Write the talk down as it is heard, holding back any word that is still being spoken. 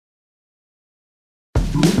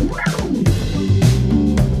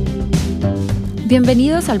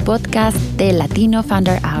Bienvenidos al podcast de Latino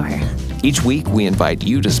Founder Hour. Each week, we invite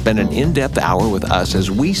you to spend an in-depth hour with us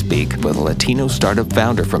as we speak with a Latino startup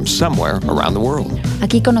founder from somewhere around the world.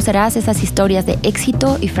 Aquí conocerás esas historias de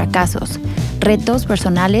éxito y fracasos, retos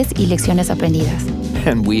personales y lecciones aprendidas.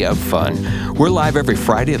 And we have fun. We're live every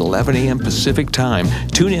Friday at 11 a.m. Pacific Time.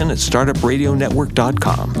 Tune in at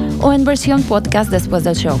startupradionetwork.com. O en versión podcast después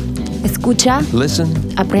del show. Escucha, listen,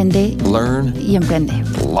 aprende, learn, y emprende.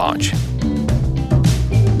 Launch.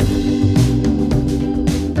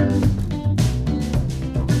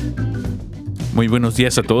 Muy buenos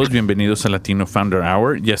días a todos, bienvenidos a Latino Founder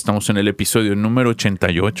Hour. Ya estamos en el episodio número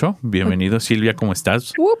 88. Bienvenido, Silvia, ¿cómo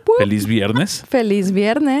estás? Feliz viernes. Feliz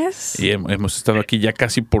viernes. Y hemos estado aquí ya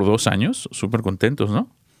casi por 2 años, súper contentos, ¿no?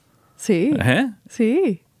 Sí,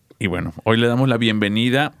 sí. Y bueno, hoy le damos la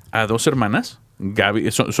bienvenida a 2 hermanas. Gaby,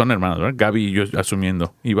 son hermanas, ¿verdad? Gaby y yo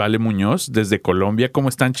asumiendo. Y Vanesa Munoz desde Colombia. ¿Cómo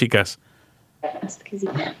están, chicas?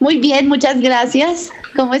 Muy bien, muchas gracias.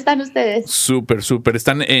 ¿Cómo están ustedes? Súper.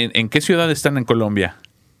 ¿Están en qué ciudad están en Colombia?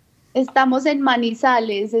 Estamos en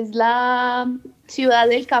Manizales, es la ciudad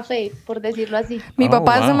del café, por decirlo así. Mi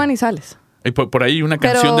papá es de Manizales. Y por ahí una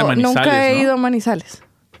canción de Manizales, nunca he ido a Manizales.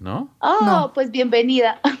 ¿No? No. Pues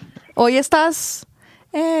bienvenida. Hoy estás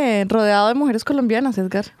rodeado de mujeres colombianas,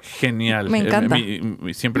 Edgar. Genial. Me encanta.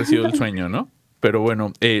 Siempre ha sido el sueño, ¿no? Pero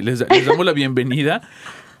bueno, les damos la bienvenida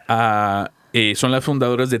a... son las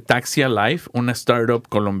fundadoras de Taxia Life, una startup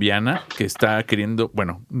colombiana que está queriendo,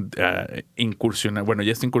 incursionar,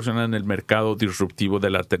 ya está incursionando en el mercado disruptivo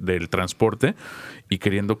del transporte y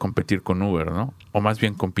queriendo competir con Uber, ¿no? O más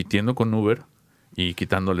bien compitiendo con Uber y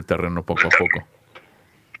quitándole terreno poco a poco.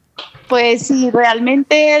 Pues sí,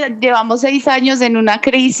 realmente llevamos 6 años en una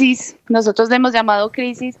crisis, nosotros le hemos llamado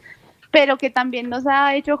crisis, pero que también nos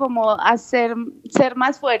ha hecho como ser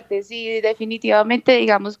más fuertes y definitivamente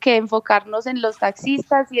digamos que enfocarnos en los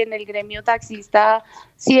taxistas y en el gremio taxista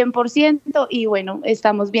 100% y bueno,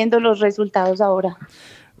 estamos viendo los resultados ahora.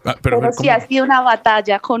 Pero sí ha sido una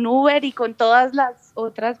batalla con Uber y con todas las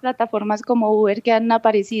otras plataformas como Uber que han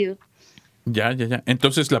aparecido. Ya.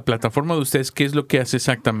 Entonces, la plataforma de ustedes, ¿qué es lo que hace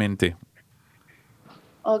exactamente?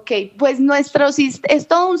 Ok, pues es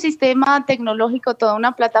todo un sistema tecnológico, toda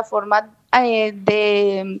una plataforma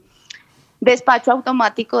de despacho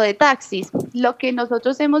automático de taxis. Lo que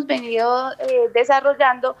nosotros hemos venido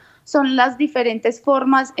desarrollando son las diferentes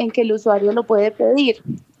formas en que el usuario lo puede pedir.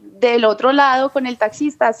 Del otro lado, con el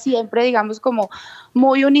taxista, siempre, digamos, como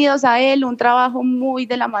muy unidos a él, un trabajo muy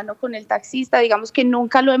de la mano con el taxista, digamos que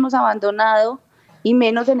nunca lo hemos abandonado, y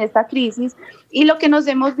menos en esta crisis. Y lo que nos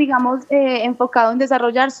hemos, enfocado en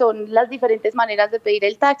desarrollar son las diferentes maneras de pedir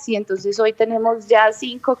el taxi. Entonces, hoy tenemos ya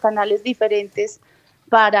 5 canales diferentes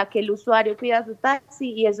para que el usuario pida su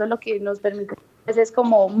taxi y eso es lo que nos permite. Es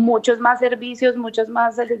como muchos más servicios, muchas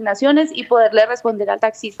más asignaciones y poderle responder al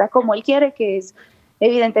taxista como él quiere, que es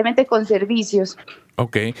evidentemente con servicios.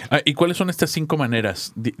 Ok. ¿Y cuáles son estas 5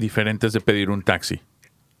 maneras diferentes de pedir un taxi?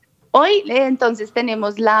 Hoy, entonces,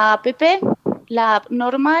 tenemos la app, la app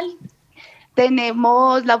normal,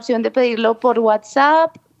 tenemos la opción de pedirlo por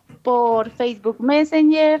WhatsApp, por Facebook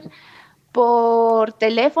Messenger, por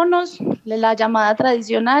teléfonos, la llamada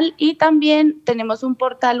tradicional y también tenemos un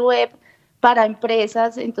portal web para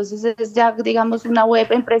empresas, entonces es ya digamos una web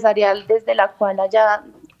empresarial desde la cual allá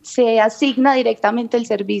se asigna directamente el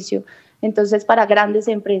servicio, entonces para grandes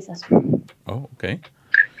empresas. Oh, ok.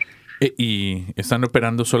 ¿Y están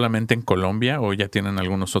operando solamente en Colombia o ya tienen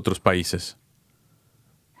algunos otros países?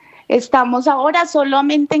 Estamos ahora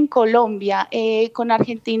solamente en Colombia. Con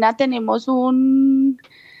Argentina tenemos un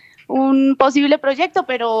posible proyecto,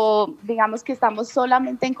 pero digamos que estamos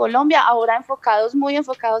solamente en Colombia, ahora muy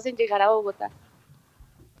enfocados en llegar a Bogotá.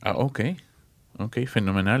 Ok,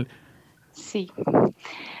 fenomenal. Sí.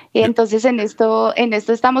 Y entonces en esto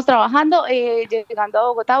estamos trabajando, llegando a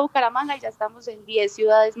Bogotá, Bucaramanga, y ya estamos en 10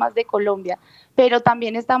 ciudades más de Colombia. Pero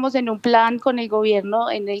también estamos en un plan con el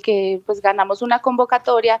gobierno en el que pues ganamos una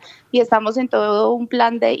convocatoria y estamos en todo un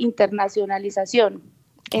plan de internacionalización.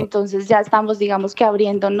 Entonces ya estamos, digamos que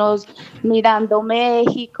abriéndonos, mirando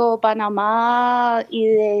México, Panamá y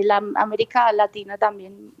de la América Latina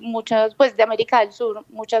también, de América del Sur,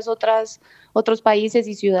 otros países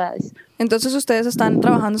y ciudades. Entonces ustedes están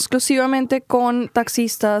trabajando exclusivamente con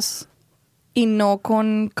taxistas y no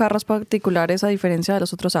con carros particulares a diferencia de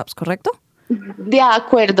los otros apps, ¿correcto? De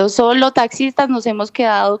acuerdo, solo taxistas, nos hemos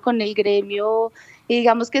quedado con el gremio y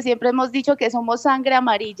digamos que siempre hemos dicho que somos sangre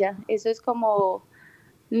amarilla, eso es como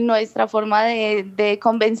nuestra forma de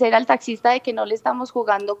convencer al taxista de que no le estamos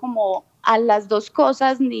jugando como a las dos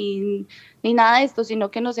cosas ni nada de esto, sino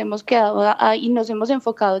que nos hemos quedado y nos hemos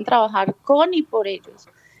enfocado en trabajar con y por ellos.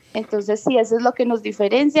 Entonces, sí, eso es lo que nos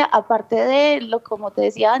diferencia, aparte de como te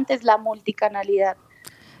decía antes, la multicanalidad.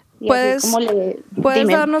 ¿Puedes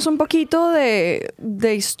darnos un poquito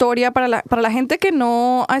de historia para la gente que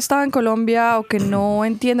no ha estado en Colombia o que no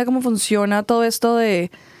entiende cómo funciona todo esto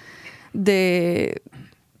de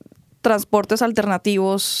transportes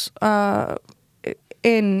alternativos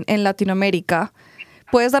en Latinoamérica?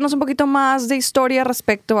 ¿Puedes darnos un poquito más de historia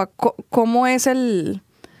respecto a cómo es el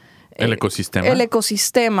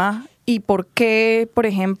ecosistema y por qué, por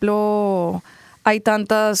ejemplo, hay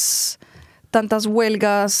tantas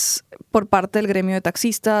huelgas por parte del gremio de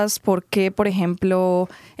taxistas? ¿Por qué, por ejemplo,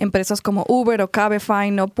 empresas como Uber o Cabify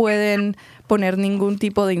no pueden poner ningún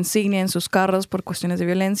tipo de insignia en sus carros por cuestiones de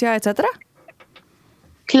violencia, etcétera?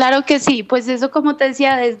 Claro que sí, pues eso, como te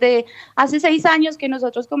decía, desde hace 6 años que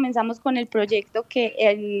nosotros comenzamos con el proyecto que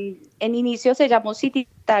en inicio se llamó City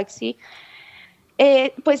Taxi.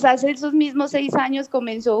 Pues hace esos mismos 6 años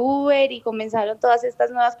comenzó Uber y comenzaron todas estas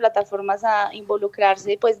nuevas plataformas a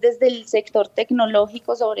involucrarse, pues desde el sector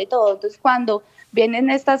tecnológico sobre todo. Entonces, cuando vienen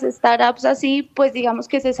estas startups así, pues digamos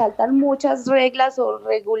que se saltan muchas reglas o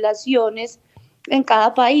regulaciones en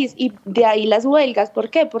cada país, y de ahí las huelgas. ¿Por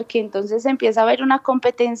qué? Porque entonces empieza a haber una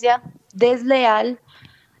competencia desleal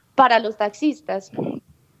para los taxistas.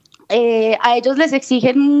 A ellos les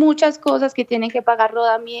exigen muchas cosas, que tienen que pagar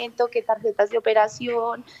rodamiento, que tarjetas de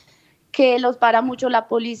operación, que los para mucho la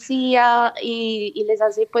policía y les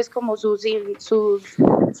hace pues como sus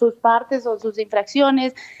partes o sus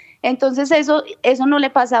infracciones. Entonces eso no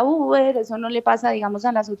le pasa a Uber, eso no le pasa, digamos,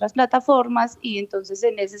 a las otras plataformas, y entonces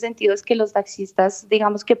en ese sentido es que los taxistas,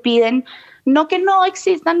 digamos, que piden, no que no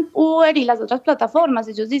existan Uber y las otras plataformas,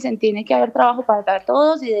 ellos dicen tiene que haber trabajo para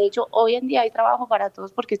todos, y de hecho hoy en día hay trabajo para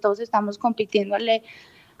todos porque todos estamos compitiéndole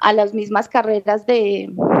a las mismas carreras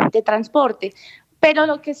de transporte. Pero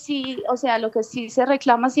lo que sí se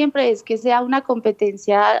reclama siempre es que sea una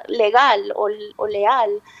competencia legal o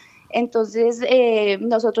leal. Entonces,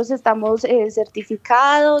 nosotros estamos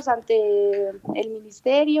certificados ante el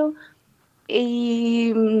ministerio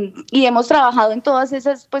y hemos trabajado en todas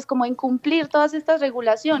esas, pues como en cumplir todas estas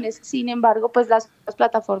regulaciones. Sin embargo, pues las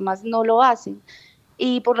plataformas no lo hacen.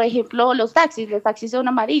 Y, por ejemplo, los taxis son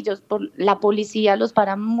amarillos, la policía los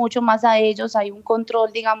para mucho más a ellos, hay un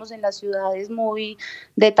control, digamos, en las ciudades muy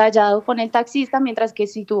detallado con el taxista, mientras que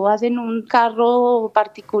si tú vas en un carro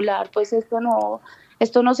particular, pues esto no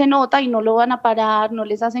se nota y no lo van a parar, no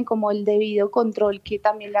les hacen como el debido control que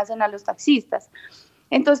también le hacen a los taxistas.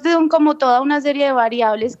 Entonces son como toda una serie de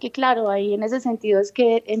variables que, claro, ahí en ese sentido es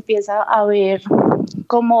que empieza a haber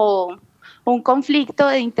como un conflicto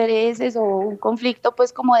de intereses o un conflicto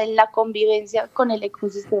pues como de la convivencia con el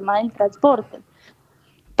ecosistema del transporte.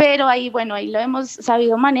 Pero ahí lo hemos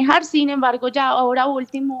sabido manejar. Sin embargo, ya ahora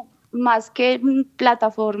último, más que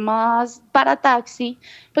plataformas para taxi,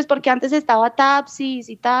 pues porque antes estaba Taxi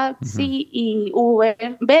y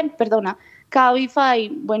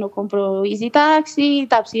Cabify, compró Easy Taxi,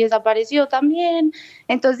 Taxi desapareció también.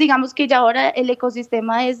 Entonces digamos que ya ahora el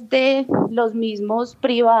ecosistema es de los mismos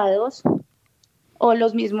privados o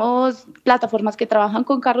los mismos plataformas que trabajan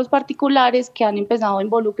con carros particulares que han empezado a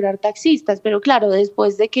involucrar taxistas, pero claro,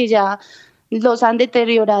 después de que ya los han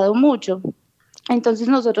deteriorado mucho. Entonces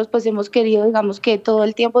nosotros pues hemos querido, digamos, que todo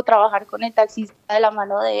el tiempo trabajar con el taxista de la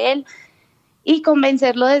mano de él y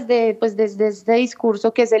convencerlo desde este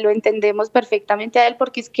discurso, que se lo entendemos perfectamente a él,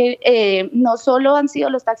 porque es que no solo han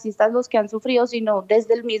sido los taxistas los que han sufrido, sino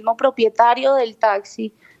desde el mismo propietario del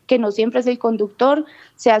taxi, que no siempre es el conductor,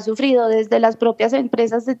 se ha sufrido, desde las propias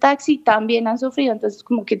empresas de taxi también han sufrido. Entonces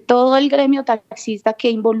como que todo el gremio taxista, que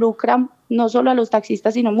involucra no solo a los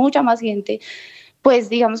taxistas sino mucha más gente, pues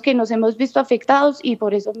digamos que nos hemos visto afectados, y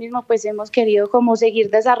por eso mismo pues hemos querido como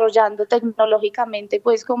seguir desarrollando tecnológicamente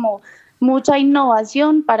pues como mucha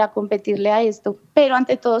innovación para competirle a esto, pero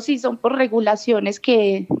ante todo sí son por regulaciones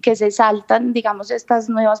que se saltan, digamos, estas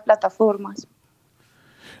nuevas plataformas.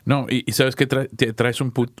 No, y sabes que traes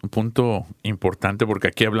un punto importante, porque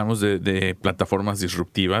aquí hablamos de plataformas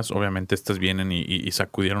disruptivas. Obviamente estas vienen y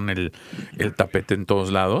sacudieron el tapete en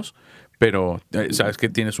todos lados, pero sabes que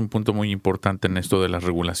tienes un punto muy importante en esto de las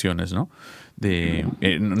regulaciones, ¿no?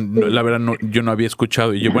 La verdad, yo no había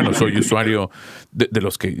escuchado, y yo, soy usuario de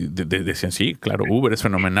los que decían, sí, claro, Uber es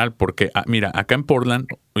fenomenal, porque, mira, acá en Portland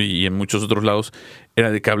y en muchos otros lados,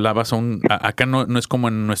 era de que hablabas acá no es como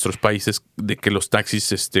en nuestros países, de que los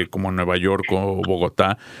taxis, como en Nueva York o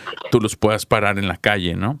Bogotá, tú los puedas parar en la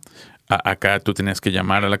calle, ¿no? acá tú tenías que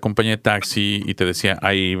llamar a la compañía de taxi y te decía,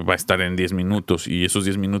 ahí va a estar en 10 minutos. Y esos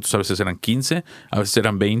 10 minutos a veces eran 15, a veces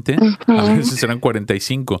eran 20, a veces eran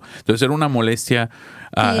 45. Entonces era una molestia.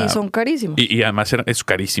 Y son carísimos. Y además es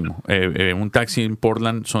carísimo. Un taxi en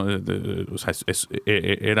Portland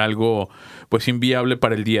era algo pues inviable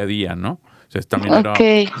para el día a día, ¿no? O sea, también era,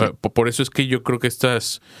 por eso es que yo creo que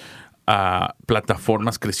estas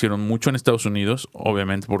plataformas crecieron mucho en Estados Unidos,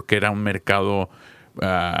 obviamente porque era un mercado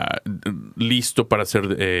listo para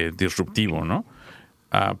ser disruptivo, ¿no?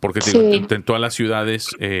 Porque en todas las ciudades,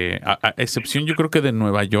 a excepción yo creo que de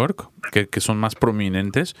Nueva York, que son más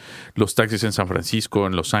prominentes, los taxis en San Francisco,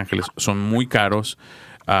 en Los Ángeles, son muy caros.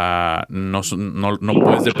 No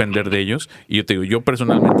puedes depender de ellos. Y yo te digo, yo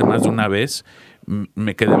personalmente más de una vez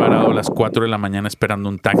me quedé varado a las 4 de la mañana esperando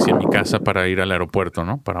un taxi en mi casa para ir al aeropuerto,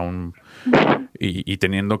 ¿no? Y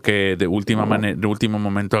teniendo que de último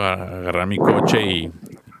momento agarrar mi coche y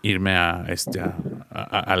irme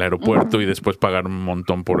al aeropuerto y después pagar un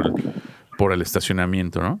montón por el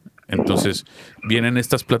estacionamiento, ¿no? Entonces vienen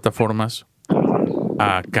estas plataformas,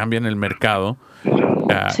 cambian el mercado.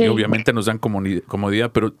 Y obviamente nos dan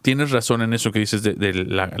comodidad, pero tienes razón en eso que dices de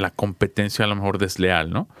la competencia a lo mejor desleal,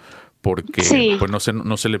 ¿no? Porque pues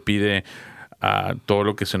no se le pide a todo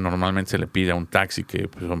lo que normalmente se le pide a un taxi, que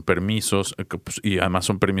pues, son permisos, y además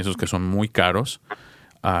son permisos que son muy caros,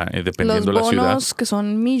 dependiendo de la ciudad. Los bonos que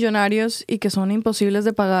son millonarios y que son imposibles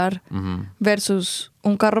de pagar versus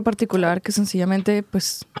un carro particular que sencillamente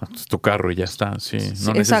pues... Es tu carro y ya está, sí,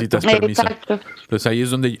 no necesitas permiso. Exacto. Entonces ahí es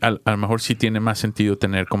donde a lo mejor sí tiene más sentido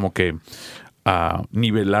tener como que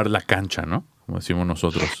nivelar la cancha, ¿no? Como decimos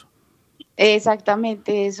nosotros.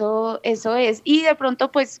 Exactamente, eso es. Y de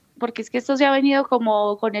pronto, pues, porque es que esto se ha venido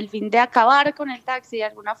como con el fin de acabar con el taxi de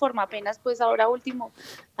alguna forma, apenas pues ahora último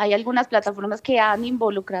hay algunas plataformas que han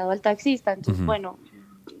involucrado al taxista. Entonces, bueno,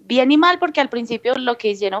 bien y mal, porque al principio lo que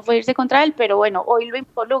hicieron fue irse contra él, pero bueno, hoy lo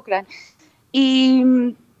involucran. Y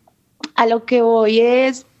a lo que voy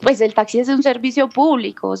es, pues el taxi es un servicio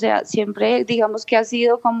público, o sea, siempre digamos que ha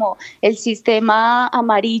sido como el sistema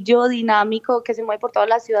amarillo dinámico que se mueve por todas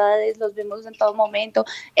las ciudades, los vemos en todo momento.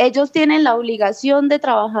 Ellos tienen la obligación de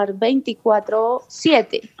trabajar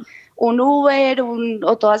 24/7. Un Uber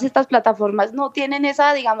o todas estas plataformas no tienen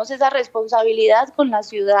esa responsabilidad con la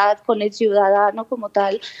ciudad, con el ciudadano como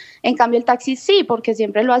tal. En cambio el taxi sí, porque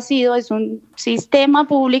siempre lo ha sido, es un sistema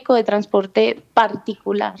público de transporte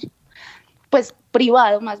particular, pues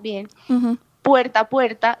privado más bien, puerta a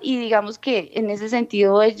puerta, y digamos que en ese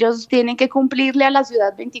sentido ellos tienen que cumplirle a la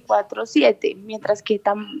ciudad 24/7, mientras que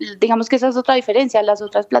digamos que esa es otra diferencia, las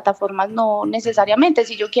otras plataformas no necesariamente.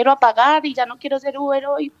 Si yo quiero apagar y ya no quiero ser Uber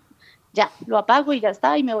hoy, ya lo apago y ya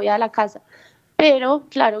está, y me voy a la casa. Pero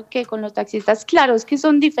claro que con los taxistas, claro, es que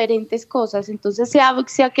son diferentes cosas, entonces se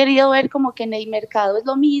ha querido ver como que en el mercado es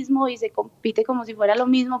lo mismo y se compite como si fuera lo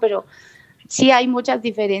mismo, pero sí hay muchas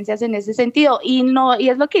diferencias en ese sentido, y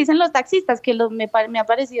es lo que dicen los taxistas, que me ha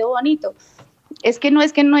parecido bonito. Es que no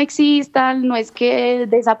existan, no es que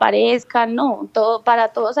desaparezcan, no, para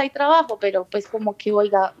todos hay trabajo, pero pues como que,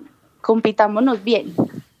 oiga, compitámonos bien,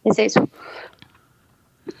 es eso.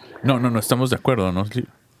 No estamos de acuerdo, ¿no?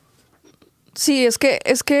 Sí, es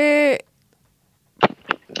que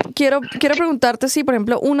quiero preguntarte si, por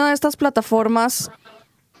ejemplo, una de estas plataformas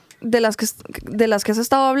de las que has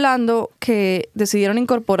estado hablando que decidieron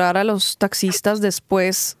incorporar a los taxistas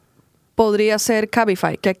después podría ser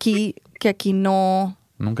Cabify, que aquí no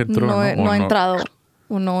ha entrado,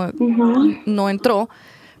 no entró,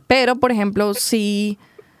 pero por ejemplo sí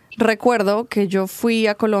recuerdo que yo fui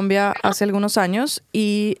a Colombia hace algunos años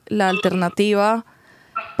y la alternativa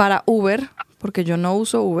para Uber, porque yo no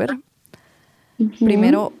uso Uber,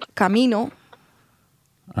 primero camino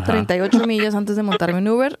 38 millas antes de montarme en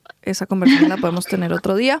Uber. Esa conversación la podemos tener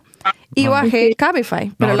otro día. Y bajé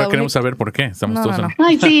Cabify. Pero ahora queremos saber por qué. Estamos todos.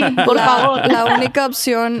 Ay, sí, por favor. La única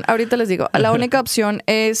opción, ahorita les digo, la única opción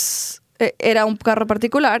era un carro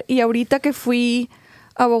particular. Y ahorita que fui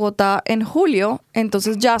a Bogotá en julio,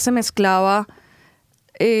 entonces ya se mezclaba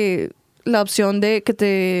la opción de que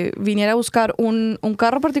te viniera a buscar un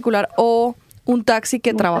carro particular o un taxi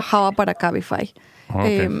que trabajaba para Cabify.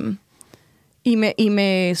 Okay. Y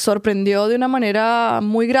me sorprendió de una manera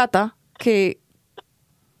muy grata que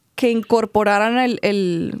incorporaran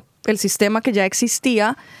el sistema que ya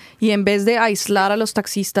existía, y en vez de aislar a los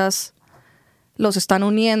taxistas, los están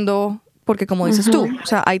uniendo, porque como dices tú, o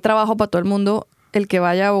sea, hay trabajo para todo el mundo. El que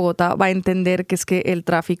vaya a Bogotá va a entender que es que el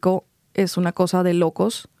tráfico es una cosa de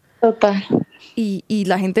locos. Total. Y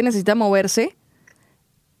la gente necesita moverse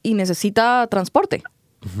y necesita transporte.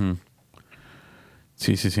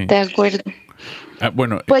 Sí. De acuerdo.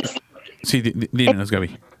 Bueno, pues Sí, dinos,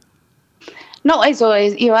 Gaby. No,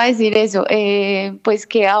 iba a decir eso, pues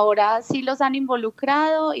que ahora sí los han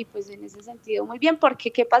involucrado y pues en ese sentido muy bien,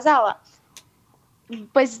 porque ¿qué pasaba?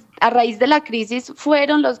 Pues a raíz de la crisis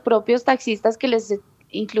fueron los propios taxistas que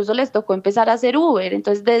incluso les tocó empezar a hacer Uber,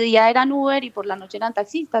 entonces de día eran Uber y por la noche eran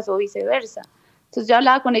taxistas o viceversa. Entonces yo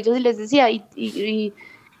hablaba con ellos y les decía, y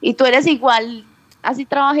tú eres igual, así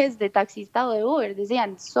trabajes de taxista o de Uber,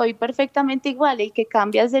 decían, soy perfectamente igual, el que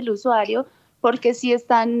cambia es el usuario, porque si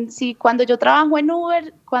cuando yo trabajo en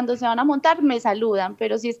Uber, cuando se van a montar me saludan,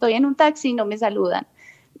 pero si estoy en un taxi no me saludan.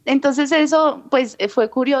 Entonces eso pues fue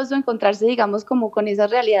curioso encontrarse, digamos, como con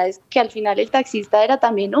esas realidades que al final el taxista era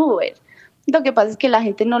también Uber. Lo que pasa es que la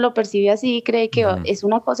gente no lo percibe así y cree que es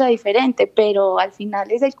una cosa diferente, pero al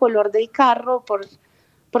final es el color del carro,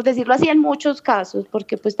 por decirlo así en muchos casos,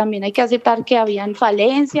 porque pues también hay que aceptar que habían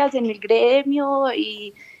falencias en el gremio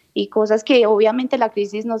y cosas que obviamente la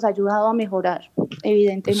crisis nos ha ayudado a mejorar,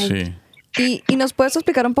 evidentemente. Sí. ¿Y nos puedes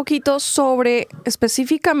explicar un poquito sobre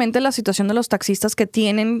específicamente la situación de los taxistas que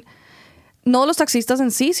tienen, no los taxistas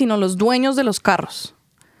en sí, sino los dueños de los carros?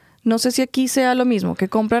 No sé si aquí sea lo mismo, que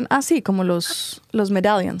compran, como los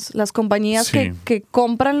medallions, las compañías Sí. que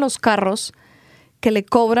compran los carros, que le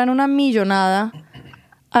cobran una millonada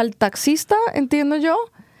al taxista, entiendo yo,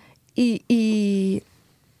 y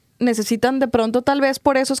necesitan de pronto, tal vez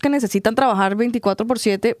por eso es que necesitan trabajar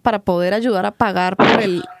 24/7 para poder ayudar a pagar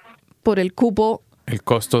por el cupo, El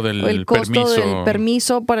costo del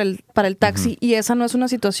permiso para el taxi, y esa no es una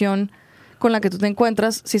situación con la que tú te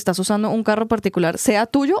encuentras si estás usando un carro particular, sea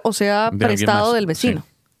tuyo o sea de prestado alguien más. del vecino.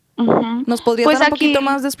 Sí. ¿Nos podrías Pues dar un aquí, poquito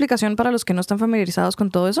más de explicación para los que no están familiarizados con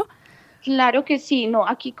todo eso? claro que sí, no,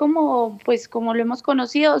 aquí como lo hemos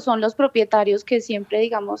conocido, son los propietarios que siempre,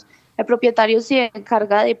 digamos, el propietario se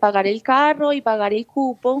encarga de pagar el carro y pagar el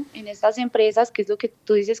cupo en estas empresas, que es lo que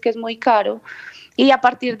tú dices que es muy caro. Y a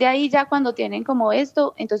partir de ahí ya cuando tienen como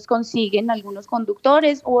esto, entonces consiguen algunos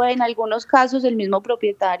conductores o en algunos casos el mismo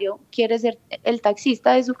propietario quiere ser el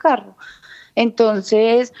taxista de su carro.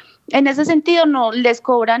 Entonces, en ese sentido, no les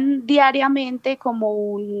cobran diariamente como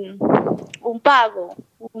un pago.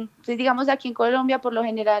 Digamos, aquí en Colombia por lo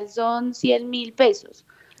general son 100.000 pesos.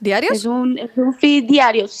 ¿Diarios? Es un fee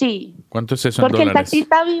diario, sí. ¿Cuánto es eso en Porque el dólares?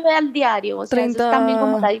 taxista vive al diario, o sea, 30... eso es también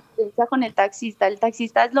como la diferencia con el taxista. El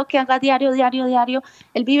taxista es lo que haga diario,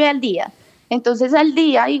 él vive al día. Entonces al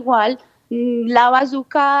día igual lava su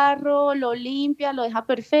carro, lo limpia, lo deja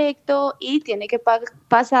perfecto y tiene que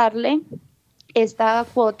pasarle esta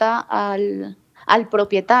cuota al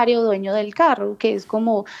propietario, dueño del carro, que es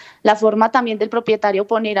como la forma también del propietario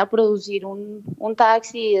poner a producir un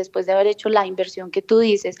taxi después de haber hecho la inversión que tú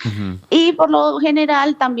dices. Uh-huh. Y por lo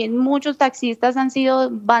general también muchos taxistas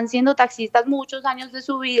van siendo taxistas muchos años de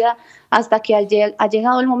su vida hasta que ha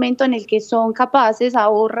llegado el momento en el que son capaces,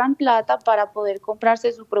 ahorran plata para poder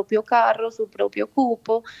comprarse su propio carro, su propio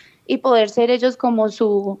cupo y poder ser ellos como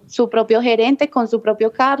su propio gerente con su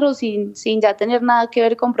propio carro sin ya tener nada que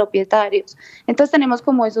ver con propietarios. Entonces tenemos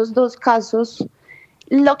como esos dos casos.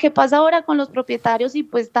 Lo que pasa ahora con los propietarios, y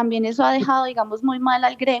pues también eso ha dejado, digamos, muy mal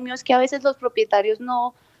al gremio, es que a veces los propietarios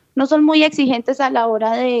no son muy exigentes a la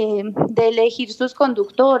hora de elegir sus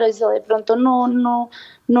conductores, o de pronto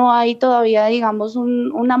no hay todavía, digamos,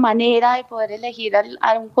 una manera de poder elegir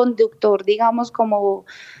a un conductor, digamos, como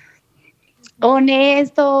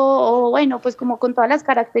honesto o bueno, pues como con todas las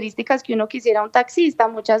características que uno quisiera un taxista.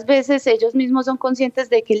 Muchas veces ellos mismos son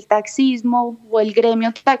conscientes de que el taxismo o el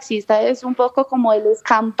gremio taxista es un poco como el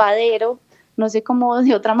escampadero, no sé cómo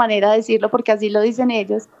de otra manera decirlo porque así lo dicen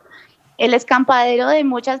ellos, el escampadero de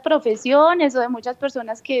muchas profesiones o de muchas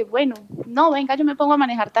personas que, bueno, no, venga, yo me pongo a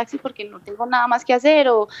manejar taxi porque no tengo nada más que hacer,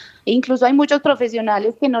 o incluso hay muchos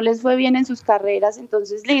profesionales que no les fue bien en sus carreras,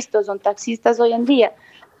 entonces listo, son taxistas hoy en día.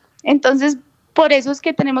 Entonces, por eso es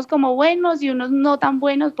que tenemos como buenos y unos no tan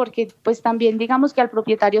buenos, porque pues también digamos que al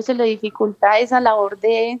propietario se le dificulta esa labor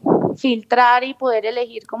de filtrar y poder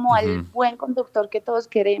elegir como al buen conductor que todos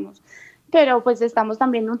queremos. Pero pues estamos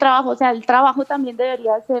también en un trabajo, o sea, el trabajo también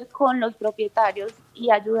debería ser con los propietarios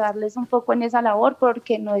y ayudarles un poco en esa labor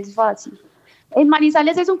porque no es fácil. En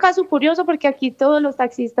Manizales es un caso curioso porque aquí todos los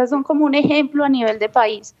taxistas son como un ejemplo a nivel de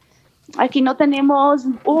país. Aquí no tenemos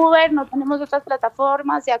Uber, no tenemos otras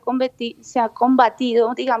plataformas, se ha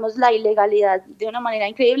combatido, digamos, la ilegalidad de una manera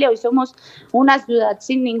increíble. Hoy somos una ciudad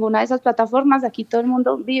sin ninguna de esas plataformas, aquí todo el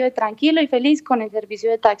mundo vive tranquilo y feliz con el servicio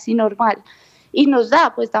de taxi normal. Y nos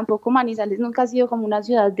da, pues tampoco Manizales nunca ha sido como una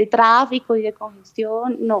ciudad de tráfico y de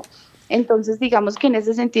congestión, no. Entonces, digamos que en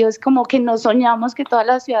ese sentido es como que no soñamos que todas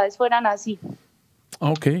las ciudades fueran así.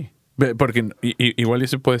 Ok. Porque igual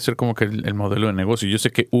ese puede ser como que el modelo de negocio. Yo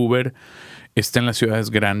sé que Uber está en las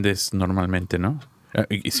ciudades grandes normalmente, ¿no?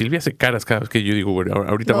 Y Silvia hace caras cada vez que yo digo Uber.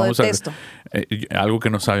 Ahorita vamos detesto. algo que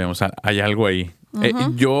no sabíamos. Hay algo ahí.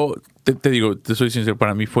 Yo te digo, te soy sincero,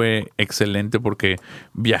 para mí fue excelente porque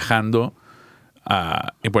viajando,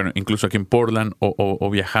 bueno, incluso aquí en Portland o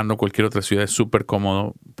viajando a cualquier otra ciudad es súper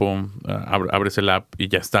cómodo. Pum, abres el app y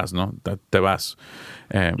ya estás, ¿no? Te vas.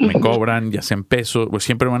 Me cobran, ya sea en pesos, pues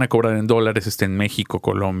siempre van a cobrar en dólares, en México,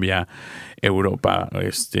 Colombia, Europa,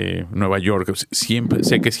 Nueva York. Siempre,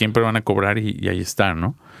 sé que siempre van a cobrar y ahí está,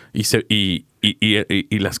 ¿no? Y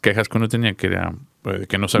las quejas que uno tenía, que era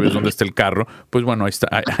que no sabes dónde está el carro, pues bueno, ahí está,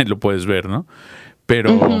 ahí lo puedes ver, ¿no?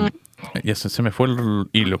 Pero ya se me fue el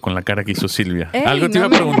hilo con la cara que hizo Silvia. Algo te iba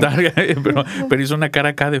a preguntar, pero hizo una cara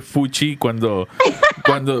acá de fuchi cuando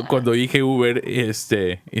dije Uber y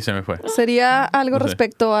se me fue. Sería algo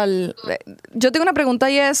respecto al... Yo tengo una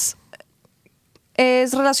pregunta y es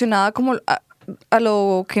relacionada como a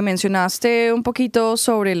lo que mencionaste un poquito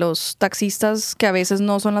sobre los taxistas que a veces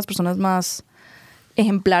no son las personas más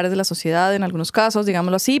ejemplares de la sociedad en algunos casos,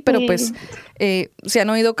 digámoslo así, pero pues se han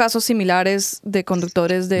oído casos similares de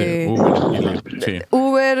conductores de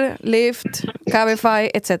Uber, Lyft, Cabify,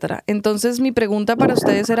 etcétera. Entonces mi pregunta para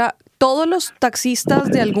ustedes era, ¿todos los taxistas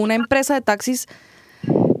de alguna empresa de taxis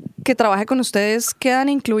que trabaje con ustedes quedan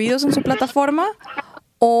incluidos en su plataforma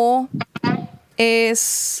o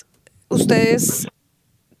ustedes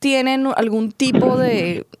tienen algún tipo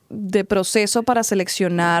de proceso para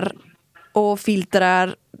seleccionar o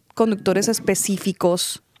filtrar conductores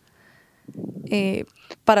específicos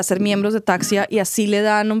para ser miembros de Taxia y así le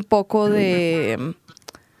dan un poco de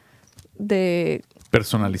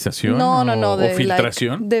personalización no, o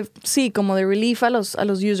filtración? Sí, como de relief a los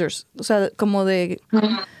users. O sea, como de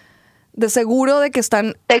seguro de que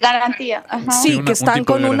están... De garantía. Ajá. Sí, que están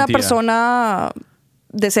con una persona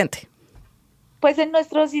decente. Pues en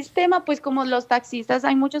nuestro sistema, pues como los taxistas,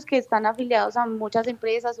 hay muchos que están afiliados a muchas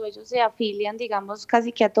empresas o ellos se afilian, digamos,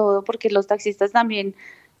 casi que a todo, porque los taxistas también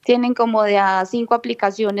tienen como de a 5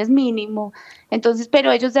 aplicaciones mínimo. Entonces,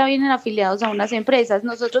 pero ellos ya vienen afiliados a unas empresas.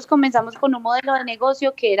 Nosotros comenzamos con un modelo de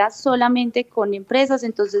negocio que era solamente con empresas,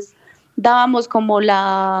 entonces dábamos como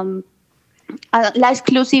la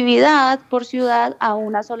exclusividad por ciudad a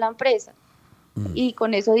una sola empresa. Y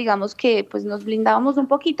con eso digamos que pues nos blindábamos un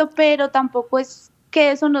poquito, pero tampoco es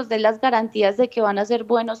que eso nos dé las garantías de que van a ser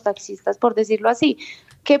buenos taxistas, por decirlo así.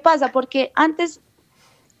 ¿Qué pasa? Porque antes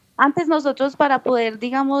nosotros para poder,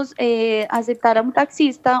 digamos, aceptar a un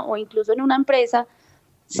taxista o incluso en una empresa,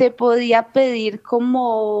 se podía pedir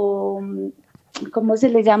como, ¿cómo se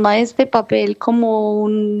le llama este papel? Como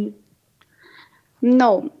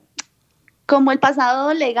el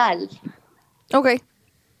pasado legal. Ok.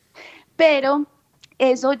 Pero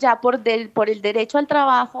eso ya por el derecho al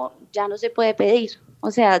trabajo ya no se puede pedir.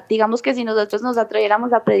 O sea, digamos que si nosotros nos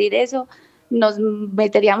atreviéramos a pedir eso, nos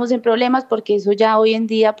meteríamos en problemas porque eso ya hoy en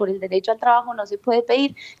día por el derecho al trabajo no se puede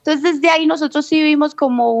pedir. Entonces desde ahí nosotros sí vimos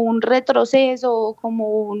como un retroceso,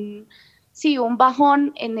 como un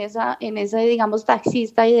bajón en esa digamos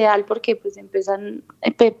taxista ideal, porque pues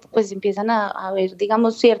empiezan a ver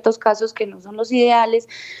digamos ciertos casos que no son los ideales.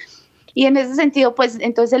 Y en ese sentido, pues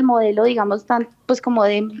entonces el modelo, digamos, pues como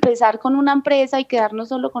de empezar con una empresa y quedarnos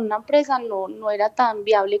solo con una empresa no era tan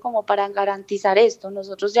viable como para garantizar esto.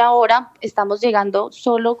 Nosotros ya ahora estamos llegando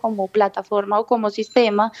solo como plataforma o como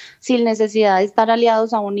sistema, sin necesidad de estar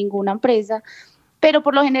aliados a ninguna empresa. Pero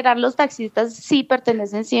por lo general los taxistas sí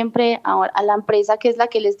pertenecen siempre a la empresa que es la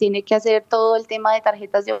que les tiene que hacer todo el tema de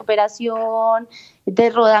tarjetas de operación,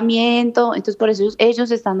 de rodamiento, entonces por eso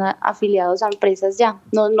ellos están afiliados a empresas ya,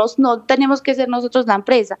 no tenemos que ser nosotros la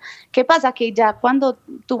empresa. ¿Qué pasa? Que ya cuando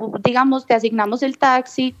tú, digamos, te asignamos el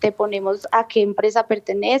taxi, te ponemos a qué empresa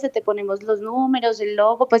pertenece, te ponemos los números, el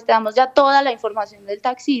logo, pues te damos ya toda la información del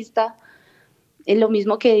taxista. Es lo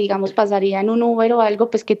mismo que, digamos, pasaría en un Uber o algo,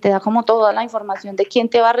 pues que te da como toda la información de quién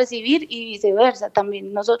te va a recibir y viceversa.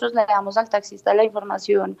 También nosotros le damos al taxista la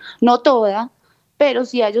información, no toda, pero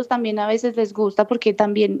sí a ellos también a veces les gusta porque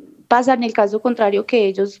también pasa en el caso contrario que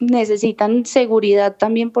ellos necesitan seguridad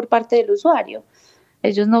también por parte del usuario.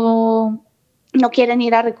 Ellos no quieren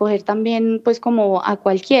ir a recoger también pues como a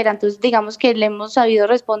cualquiera. Entonces digamos que le hemos sabido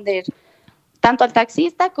responder tanto al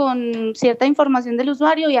taxista con cierta información del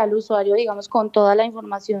usuario y al usuario, digamos, con toda la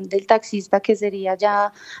información del taxista, que sería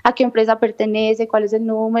ya a qué empresa pertenece, cuál es el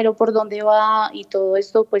número, por dónde va y todo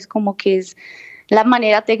esto, pues como que es la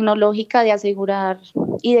manera tecnológica de asegurar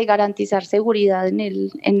y de garantizar seguridad en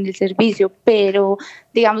el servicio, pero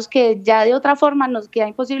digamos que ya de otra forma nos queda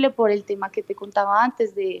imposible por el tema que te contaba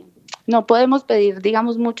antes de No podemos pedir,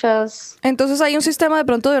 digamos, muchas... Entonces hay un sistema de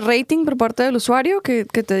pronto de rating por parte del usuario que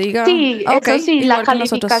te diga... Sí, okay, eso sí, la igual que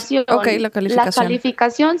nosotros. calificación. Ok, la calificación. La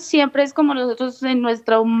calificación siempre es como nosotros en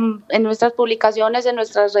nuestras publicaciones, en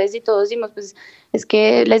nuestras redes y todo decimos, pues es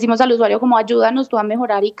que le decimos al usuario como ayúdanos tú a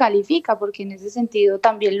mejorar y califica, porque en ese sentido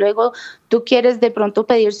también luego tú quieres de pronto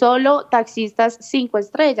pedir solo taxistas 5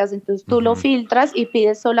 estrellas, entonces tú lo filtras y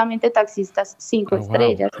pides solamente taxistas 5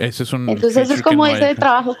 estrellas. Wow. Eso es como ese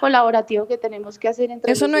trabajo colaborativo que tenemos que hacer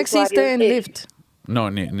entre eso los no existe en Lyft.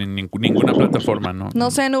 No, ni ninguna plataforma, no.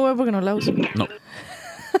 No sé en Uber porque no la uso. No.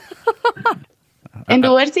 En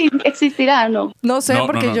Uber sí existirá, ¿no? No sé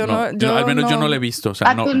porque yo no. Al menos yo no la he visto. O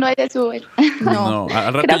sea, tú no eres Uber. No.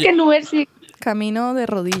 Creo que en Uber sí. Camino de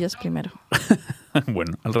rodillas primero.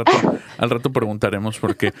 Bueno, al rato preguntaremos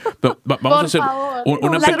por qué. Vamos a hacer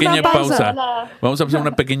una pequeña pausa. Vamos a hacer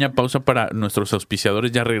una pequeña pausa para nuestros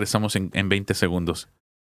auspiciadores. Ya regresamos en 20 segundos.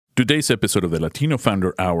 Today's episode of the Latino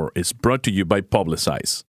Founder Hour is brought to you by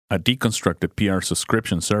Publicize, a deconstructed PR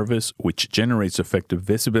subscription service which generates effective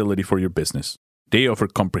visibility for your business. They offer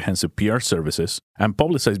comprehensive PR services, and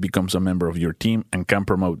Publicize becomes a member of your team and can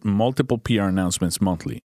promote multiple PR announcements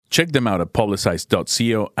monthly. Check them out at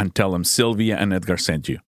publicize.co and tell them Sylvia and Edgar sent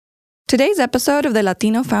you. Today's episode of the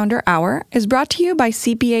Latino Founder Hour is brought to you by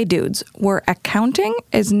CPA Dudes, where accounting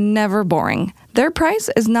is never boring. Their price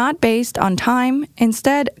is not based on time.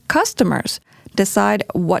 Instead, customers decide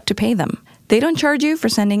what to pay them. They don't charge you for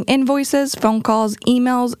sending invoices, phone calls,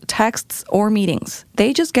 emails, texts, or meetings.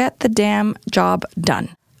 They just get the damn job done.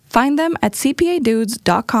 Find them at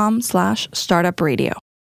cpadudes.com/startupradio.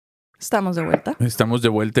 Estamos de vuelta. Estamos de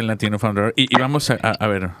vuelta en Latino Founder y vamos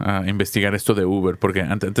a investigar esto de Uber, porque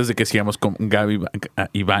antes de que sigamos con Gaby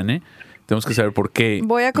y Vane, tenemos que saber por qué.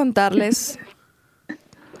 Voy a contarles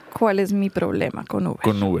cuál es mi problema con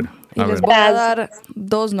Uber. Y les voy a dar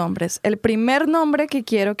 2 nombres. El primer nombre que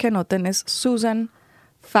quiero que anoten es Susan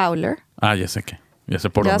Fowler. Ya sé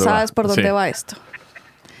por dónde va. Ya sabes por dónde va esto.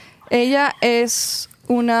 Ella es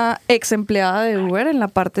una ex empleada de Uber en la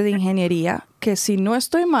parte de ingeniería que, si no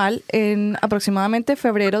estoy mal, en aproximadamente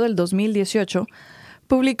febrero del 2018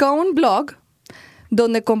 publicó un blog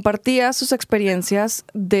donde compartía sus experiencias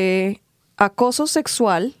de acoso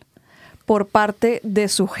sexual por parte de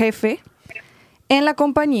su jefe en la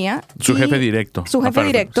compañía. Su jefe directo. Su jefe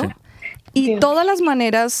directo. Sí. Y Sí. todas las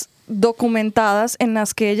maneras documentadas en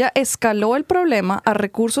las que ella escaló el problema a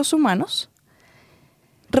recursos humanos.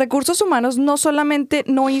 Recursos humanos no solamente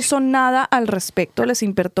no hizo nada al respecto, les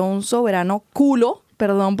importó un soberano culo,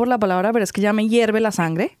 perdón por la palabra, pero es que ya me hierve la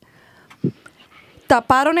sangre.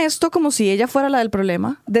 Taparon esto como si ella fuera la del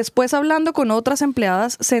problema. Después, hablando con otras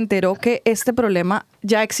empleadas, se enteró que este problema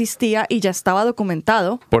ya existía y ya estaba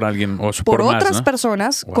documentado por alguien o por más, otras ¿no?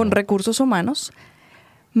 personas con recursos humanos.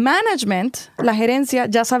 Management, la gerencia,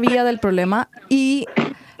 ya sabía del problema y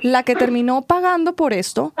la que terminó pagando por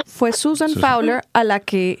esto fue Susan Fowler, a la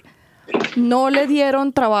que no le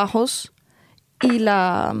dieron trabajos y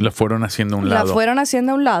la fueron haciendo a un lado. La fueron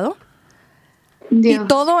haciendo a un lado. Dios. Y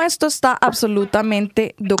todo esto está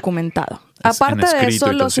absolutamente documentado. Aparte de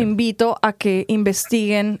eso, los invito a que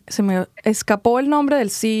investiguen. Se me escapó el nombre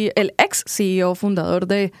del el ex CEO fundador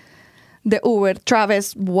de Uber,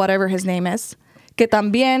 Travis, whatever his name is, que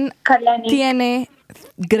también Kalanick. tiene...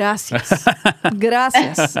 Gracias,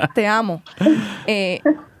 te amo.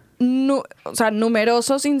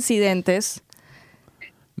 Numerosos incidentes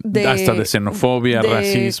hasta de xenofobia,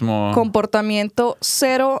 racismo, comportamiento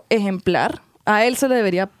cero ejemplar. A él se le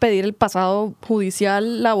debería pedir el pasado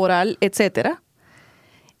judicial, laboral, etcétera.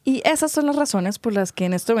 Y esas son las razones por las que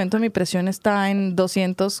en este momento mi presión está en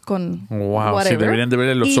 200 con wow, sí, deberían de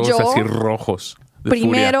verle los ojos así rojos.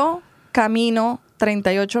 Primero camino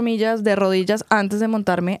 38 millas de rodillas antes de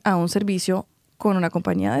montarme a un servicio con una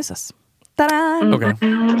compañía de esas. ¡Tarán! Okay.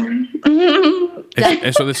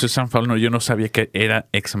 Eso de Susan Fowler, yo no sabía que era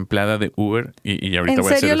ex empleada de Uber y ahorita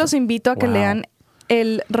voy a hacer eso. En serio los invito a que lean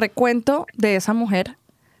el recuento de esa mujer,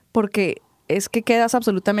 porque es que quedas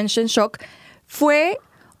absolutamente en shock. Fue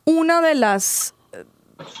una de las,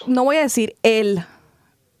 no voy a decir el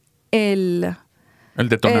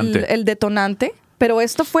detonante. El detonante. Pero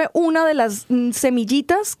esto fue una de las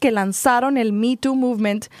semillitas que lanzaron el Me Too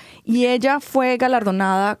Movement y ella fue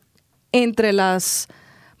galardonada entre las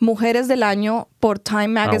mujeres del año por Time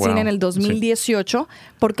Magazine en el 2018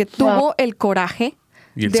 porque tuvo el coraje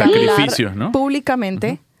y el de sacrificio, hablar ¿no?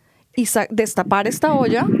 públicamente y destapar esta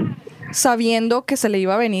olla sabiendo que se le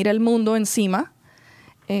iba a venir el mundo encima.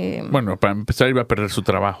 Bueno, para empezar iba a perder su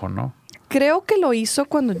trabajo, ¿no? Creo que lo hizo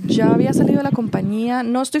cuando ya había salido de la compañía.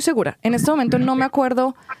 No estoy segura. En este momento no me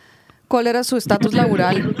acuerdo cuál era su estatus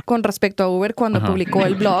laboral con respecto a Uber cuando publicó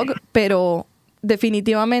el blog, pero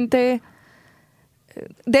definitivamente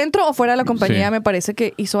dentro o fuera de la compañía me parece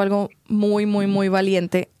que hizo algo muy, muy, muy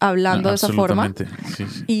valiente hablando de esa forma. Sí.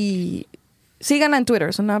 Y síganla en Twitter,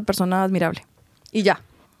 es una persona admirable. Y ya.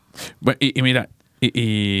 Bueno, y mira,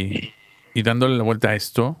 y dándole la vuelta a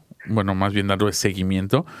esto, bueno, más bien dándole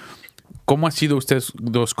seguimiento, ¿cómo ha sido ustedes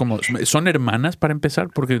dos? ¿Son hermanas para empezar?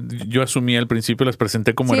 Porque yo asumí al principio, las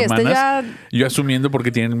presenté como hermanas. Yo asumiendo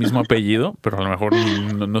porque tienen el mismo apellido, pero a lo mejor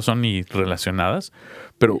no son ni relacionadas.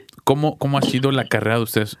 Pero ¿cómo ha sido la carrera de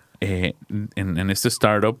ustedes en este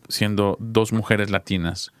startup siendo dos mujeres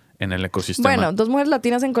latinas en el ecosistema? Bueno, dos mujeres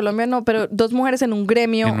latinas en Colombia no, pero dos mujeres en un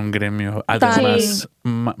gremio. En un gremio, además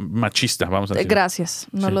machista, vamos a decir. Gracias,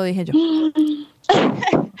 no lo dije yo.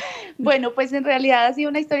 Bueno, pues en realidad ha sido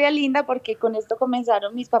una historia linda porque con esto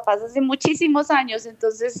comenzaron mis papás hace muchísimos años,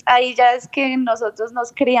 entonces ahí ya es que nosotros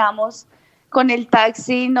nos criamos con el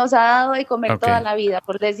taxi, nos ha dado de comer toda la vida,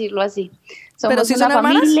 por decirlo así. Somos ¿Pero si una son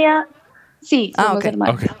familia. hermanas? Sí, somos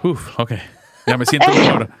hermanas. Ok. Ya me siento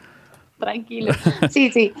mejor. Tranquilo.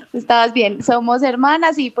 Sí, estabas bien. Somos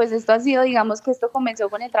hermanas y pues esto ha sido, digamos que esto comenzó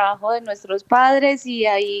con el trabajo de nuestros padres y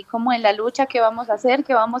ahí como en la lucha, ¿qué vamos a hacer?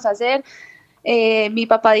 Mi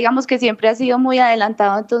papá, digamos que siempre ha sido muy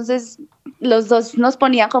adelantado, entonces los dos nos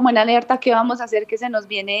ponían como en alerta, ¿qué vamos a hacer? Que se nos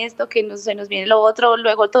viene esto, se nos viene lo otro,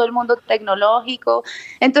 luego todo el mundo tecnológico,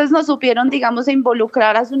 entonces nos supieron, digamos,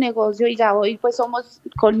 involucrar a su negocio y ya hoy pues somos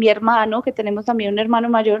con mi hermano, que tenemos también un hermano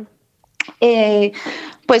mayor,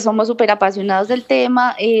 pues somos súper apasionados del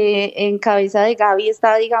tema. En cabeza de Gaby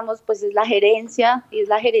está, digamos, pues es la gerencia y es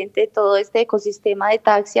la gerente de todo este ecosistema de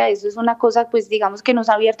Taxia. Eso es una cosa, pues digamos que nos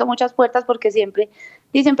ha abierto muchas puertas porque siempre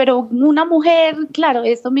dicen, pero una mujer, claro,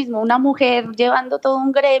 esto mismo, una mujer llevando todo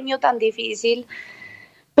un gremio tan difícil,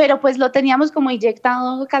 pero pues lo teníamos como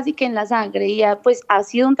inyectado casi que en la sangre y ya pues ha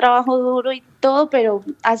sido un trabajo duro y todo, pero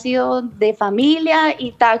ha sido de familia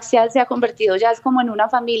y Taxia se ha convertido ya es como en una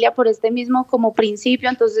familia por este mismo como principio,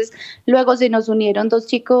 entonces luego se nos unieron dos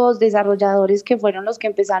chicos desarrolladores que fueron los que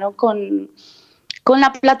empezaron con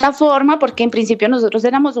la plataforma, porque en principio nosotros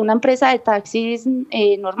éramos una empresa de taxis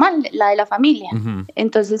normal, la de la familia. Uh-huh.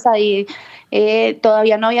 Entonces ahí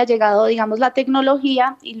todavía no había llegado, digamos, la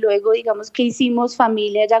tecnología y luego, digamos, que hicimos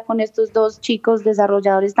familia ya con estos dos chicos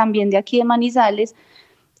desarrolladores también de aquí de Manizales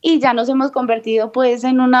y ya nos hemos convertido pues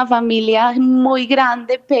en una familia muy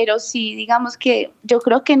grande, pero sí, digamos que yo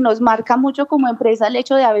creo que nos marca mucho como empresa el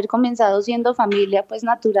hecho de haber comenzado siendo familia pues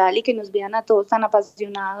natural y que nos vean a todos tan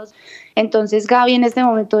apasionados. Entonces Gaby en este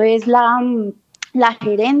momento es la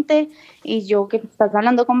gerente y yo que estás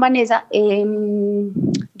hablando con Vanesa,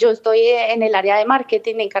 yo estoy en el área de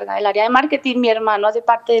marketing, encargada del área de marketing, mi hermano hace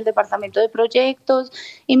parte del departamento de proyectos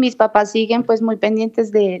y mis papás siguen pues muy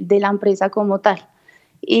pendientes de la empresa como tal.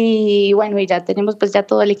 Y bueno, y ya tenemos pues ya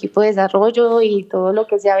todo el equipo de desarrollo y todo lo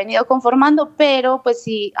que se ha venido conformando, pero pues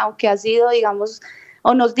sí, aunque ha sido, digamos,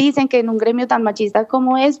 o nos dicen que en un gremio tan machista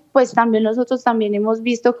como es, pues también nosotros también hemos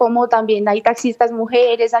visto cómo también hay taxistas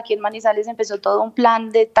mujeres. Aquí en Manizales empezó todo un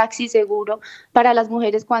plan de taxi seguro para las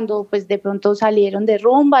mujeres cuando pues de pronto salieron de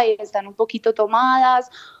rumba y están un poquito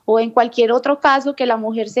tomadas, o en cualquier otro caso que la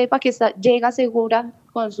mujer sepa que llega segura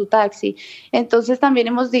con su taxi. Entonces también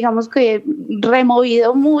hemos, digamos que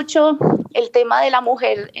removido mucho el tema de la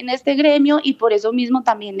mujer en este gremio y por eso mismo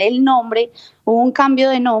también el nombre, hubo un cambio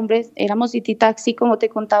de nombre, éramos City Taxi como te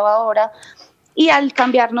contaba ahora, y al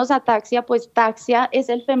cambiarnos a Taxia, pues Taxia es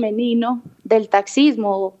el femenino del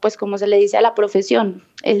taxismo, pues como se le dice a la profesión.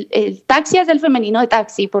 El taxi es el femenino de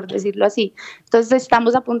taxi, por decirlo así. Entonces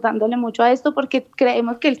estamos apuntándole mucho a esto porque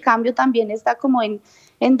creemos que el cambio también está como en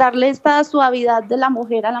darle esta suavidad de la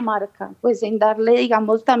mujer a la marca, pues en darle,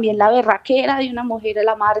 digamos, también la berraquera de una mujer a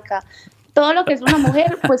la marca. Todo lo que es una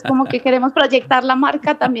mujer, pues como que queremos proyectar la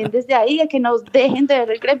marca también desde ahí, de que nos dejen de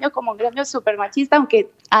ver el gremio como un gremio súper machista,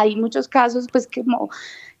 aunque hay muchos casos pues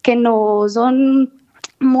que no son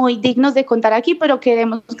muy dignos de contar aquí, pero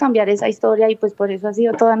queremos cambiar esa historia y pues por eso ha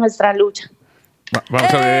sido toda nuestra lucha.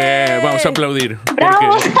 Vamos a aplaudir.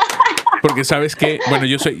 Porque sabes que, bueno,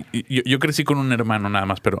 yo crecí con un hermano nada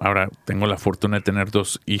más, pero ahora tengo la fortuna de tener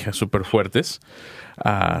dos hijas súper fuertes,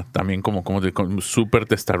 también como súper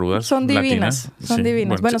testarudas. Son divinas, latinas. Son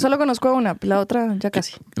divinas. Bueno, solo conozco a una, la otra ya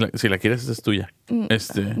casi. Si la quieres, esa es tuya.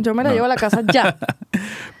 Yo me la llevo a la casa ya.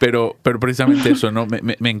 Pero precisamente eso, ¿no?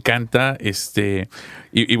 Me encanta,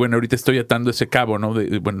 y bueno, ahorita estoy atando ese cabo, ¿no?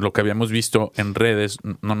 Bueno, lo que habíamos visto en redes,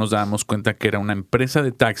 no nos dábamos cuenta que era una empresa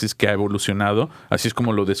de taxis que ha evolucionado, así es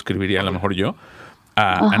como lo describiría a lo mejor yo,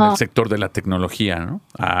 en el sector de la tecnología, ¿no?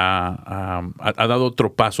 Ha dado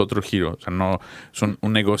otro paso, otro giro. O sea, no es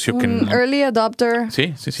un negocio que no... Early adopter. Sí,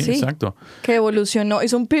 exacto. Que evolucionó.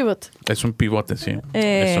 Es un pivot. Es un pivote, sí.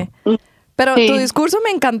 Eso. Pero tu discurso me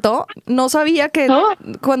encantó. No sabía que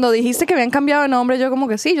cuando dijiste que habían cambiado de nombre, yo como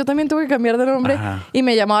que sí, yo también tuve que cambiar de nombre. Ajá. Y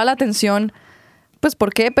me llamaba la atención, pues,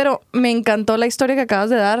 ¿por qué? Pero me encantó la historia que acabas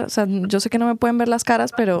de dar. O sea, yo sé que no me pueden ver las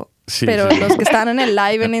caras, pero los que están en el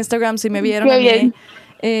live en Instagram sí me vieron. Qué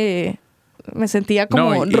bien. Me sentía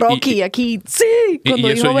como Rocky aquí. Sí, cuando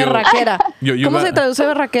digo berraquera. ¿Cómo se traduce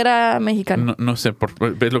berraquera mexicana? No sé,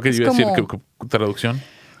 ¿ves lo que iba a decir? ¿Traducción?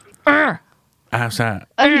 O sea,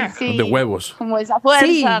 sí, de huevos. Como esa fuerza.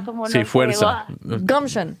 Sí, como sí, fuerza.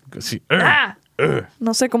 Gumption. Sí.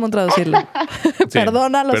 No sé cómo traducirlo. Sí,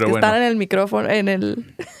 Perdona a los que bueno. están en el micrófono, en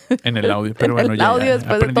el audio. Pero bueno, el audio después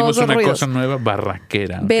de aprendimos todos esos una ruidos. cosa nueva,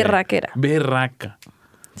 barraquera. Okay. Berraquera. Berraca.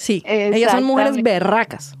 Sí, ellas son mujeres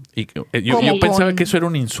berracas. Y yo pensaba que eso era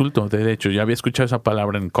un insulto, de hecho. Ya había escuchado esa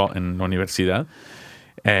palabra en la universidad.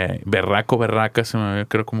 Berraco, berraca, se me ve,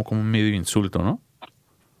 creo, como un medio insulto, ¿no?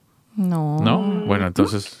 No. ¿No? Bueno,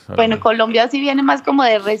 entonces... Bueno, Colombia sí viene más como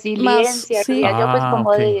de resiliencia, Más, sí. diría yo, pues como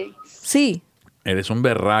okay. de... Sí. Eres un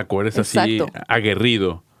berraco, eres Exacto. así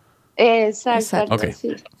aguerrido. Exacto. Ok,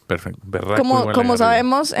 sí. perfecto. Berraco Como aguerrido.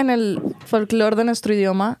 sabemos, en el folclore de nuestro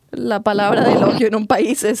idioma, la palabra de elogio en un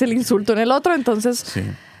país es el insulto en el otro, entonces Sí.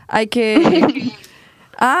 hay que...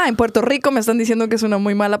 en Puerto Rico me están diciendo que es una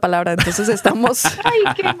muy mala palabra, entonces estamos...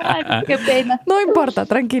 Ay, qué mal, qué pena. No importa,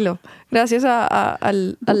 tranquilo. Gracias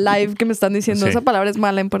al live que me están diciendo, Sí. esa palabra es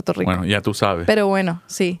mala en Puerto Rico. Bueno, ya tú sabes. Pero bueno,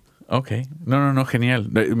 sí. Ok. No, genial.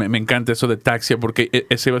 Me encanta eso de Taxia porque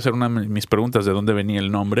esa iba a ser una de mis preguntas, de dónde venía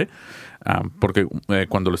el nombre. Porque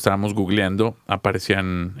cuando lo estábamos googleando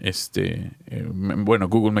aparecían,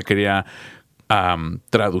 Google me quería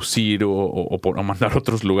traducir o mandar a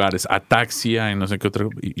otros lugares, a Taxia y no sé qué otro.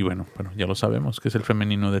 Y bueno, ya lo sabemos, que es el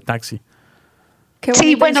femenino de taxi. Qué Sí,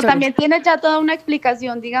 bonita bueno, historia. también tiene ya toda una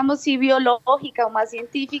explicación, digamos, sí biológica o más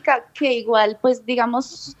científica, que igual, pues,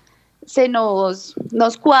 digamos, se nos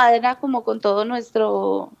cuadra como con todo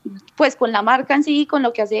nuestro, pues con la marca en sí, con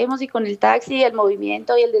lo que hacemos y con el taxi, el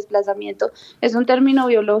movimiento y el desplazamiento. Es un término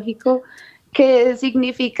biológico que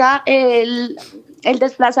significa el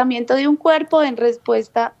desplazamiento de un cuerpo en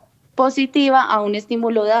respuesta positiva a un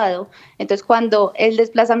estímulo dado. Entonces, cuando el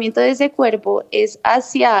desplazamiento de ese cuerpo es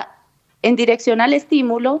en dirección al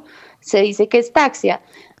estímulo, se dice que es taxia.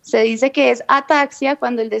 Se dice que es ataxia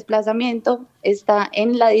cuando el desplazamiento está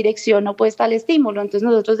en la dirección opuesta al estímulo. Entonces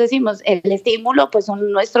nosotros decimos, el estímulo pues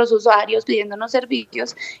son nuestros usuarios pidiéndonos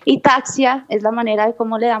servicios y taxia es la manera de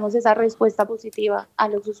cómo le damos esa respuesta positiva a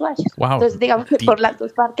los usuarios. Wow. Entonces digamos que por las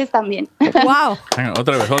dos partes también. ¡Wow! Venga,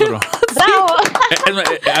 otra vez, otro. ¡Bravo!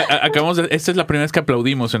 Esta es la primera vez que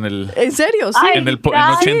aplaudimos en ¿En serio? Sí. Ay, en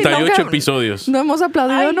 88 nunca- episodios. No hemos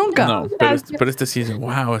aplaudido nunca. No, pero este sí es,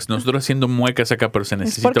 wow, es nosotros haciendo muecas acá, pero se Es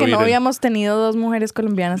necesita porque oír no el- habíamos tenido dos mujeres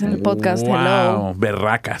colombianas en el podcast. Hello. Wow,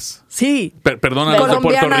 berracas. Sí. Perdona los de Puerto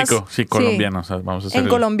Colombianas, Rico. Sí, sí. colombianos. Vamos a hacer En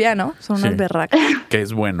colombiano son Sí. unas berracas. que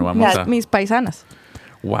es bueno, vamos a... Mis paisanas.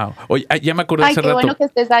 Wow. Oye, ya me acordé Ay, hace qué rato. bueno que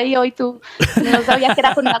estés ahí hoy tú. No sabía que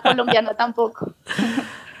era con una colombiana tampoco. Una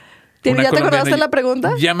 ¿Ya te colombiana- acordaste la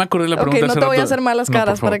pregunta? Ya me acordé la pregunta. Ok, no hace te voy a rato. hacer malas No, por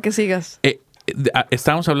caras favor. para que sigas.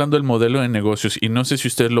 Estábamos hablando del modelo de negocios y no sé si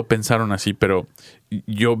ustedes lo pensaron así, pero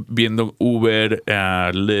yo viendo Uber,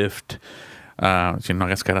 Lyft, si no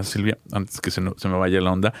hagas caras, Silvia, antes que se me vaya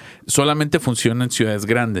la onda, solamente funciona en ciudades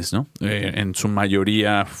grandes, ¿no? En su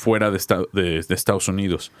mayoría fuera de Estados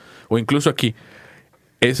Unidos o incluso aquí.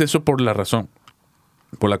 Es eso por la razón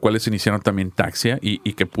por la cual se iniciaron también Taxia y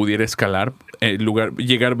que pudiera escalar,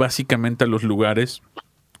 llegar básicamente a los lugares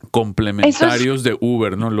complementarios de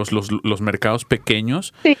Uber, ¿no? Los mercados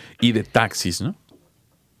pequeños Sí. y de taxis, ¿no?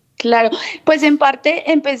 Claro, pues en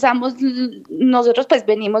parte empezamos, nosotros pues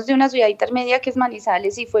venimos de una ciudad intermedia que es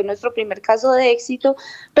Manizales y fue nuestro primer caso de éxito,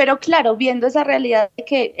 pero claro, viendo esa realidad de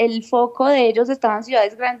que el foco de ellos estaba en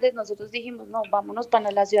ciudades grandes, nosotros dijimos, no, vámonos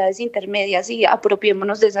para las ciudades intermedias y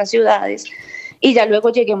apropiémonos de esas ciudades y ya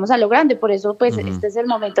luego lleguemos a lo grande, por eso pues este es el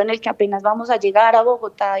momento en el que apenas vamos a llegar a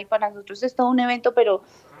Bogotá y para nosotros es todo un evento, pero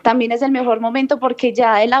también es el mejor momento porque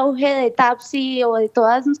ya el auge de Taxi o de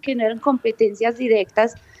todas los que no eran competencias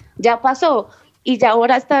directas ya pasó y ya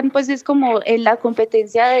ahora están pues es como en la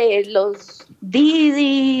competencia de los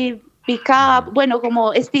Didi, Pickup, bueno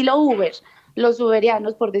como estilo Uber, los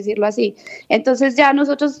uberianos por decirlo así. Entonces ya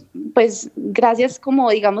nosotros pues gracias como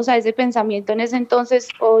digamos a ese pensamiento en ese entonces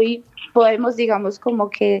hoy podemos digamos como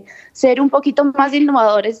que ser un poquito más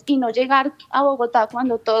innovadores y no llegar a Bogotá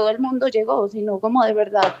cuando todo el mundo llegó, sino como de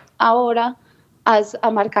verdad ahora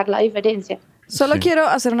a marcar la diferencia. Solo Sí. quiero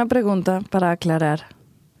hacer una pregunta para aclarar.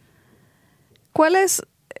 ¿Cuál es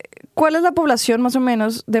la población más o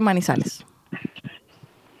menos de Manizales?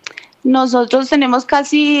 Nosotros tenemos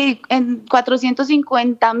casi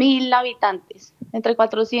 450.000 habitantes, entre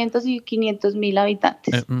 400 y 500.000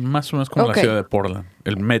 habitantes. Más o menos como Ok. la ciudad de Portland.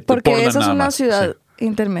 El metro. Porque Portland esa es nada una más, ciudad sí.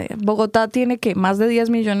 intermedia. Bogotá tiene que más de 10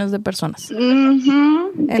 millones de personas. Ujú,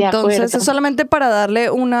 de Entonces acuerdo. es solamente para darle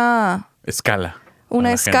una Escala. a una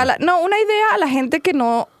la escala, gente. no, una idea a la gente que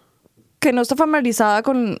no está familiarizada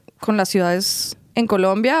con las ciudades en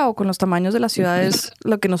Colombia o con los tamaños de las ciudades,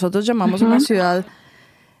 lo que nosotros llamamos una ciudad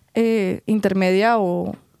intermedia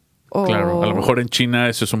o Claro, a lo mejor en China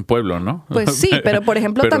eso es un pueblo, ¿no? Pues sí, pero por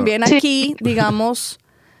ejemplo también aquí, digamos,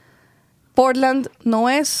 Portland no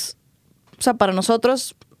es, o sea, para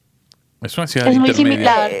nosotros Es una ciudad Es muy intermedia.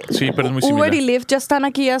 similar. Sí, pero es muy similar. Uber y Lyft ya están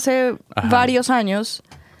aquí hace Ajá. varios años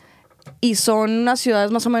y son unas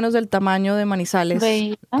ciudades más o menos del tamaño de Manizales.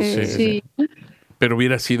 ¿Veía? Sí. Pero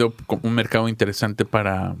hubiera sido un mercado interesante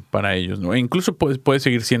para ellos, ¿no? E incluso puede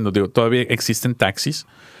seguir siendo, digo, todavía existen taxis.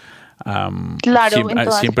 Claro, en siempre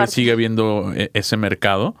todas partes. sigue habiendo ese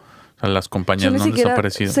mercado. O sea, las compañías Yo ni no han siquiera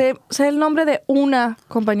desaparecido. sé el nombre de una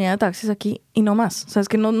compañía de taxis aquí y no más. O sea, es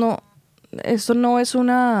que no, esto no es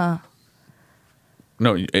una...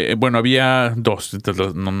 No, bueno, había dos.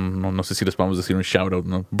 No sé si les podemos decir un shout out,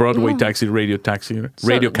 ¿no? Broadway Taxi, Radio Taxi,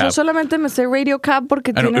 Radio Cab. Yo solamente me sé Radio Cab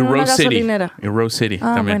porque Ah, no, tienen y una Rose City. gasolinera. Y Rose City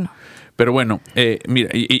Ah, también. bueno. Pero bueno, mira,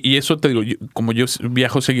 y eso te digo, como yo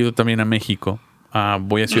viajo seguido también a México,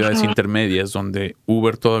 voy a ciudades intermedias donde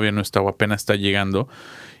Uber todavía no está o apenas está llegando.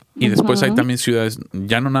 Y después hay también ciudades,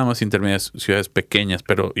 ya no nada más intermedias, ciudades pequeñas,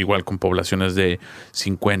 pero igual con poblaciones de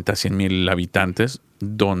 50, 100 mil habitantes,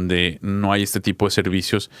 donde no hay este tipo de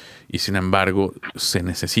servicios y sin embargo se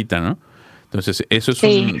necesita, ¿no? Entonces, eso es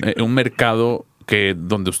Sí. un mercado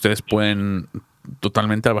donde ustedes pueden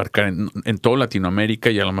totalmente abarcar en toda Latinoamérica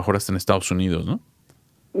y a lo mejor hasta en Estados Unidos, ¿no?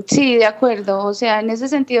 Sí, de acuerdo. O sea, en ese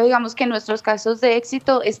sentido, digamos que nuestros casos de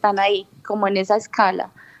éxito están ahí, como en esa escala.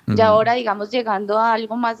 Y ahora, digamos, llegando a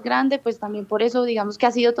algo más grande, pues también por eso, digamos que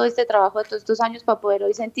ha sido todo este trabajo de todos estos años para poder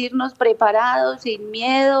hoy sentirnos preparados, sin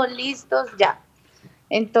miedo, listos, ya.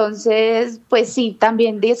 Entonces, pues sí,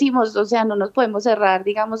 también decimos, o sea, no nos podemos cerrar,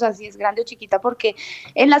 digamos, así es grande o chiquita, porque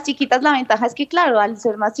en las chiquitas la ventaja es que, claro, al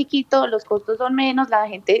ser más chiquito, los costos son menos, la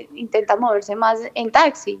gente intenta moverse más en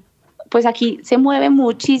taxi. Pues aquí se mueve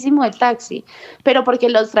muchísimo el taxi, pero porque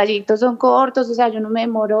los trayectos son cortos, o sea, yo no me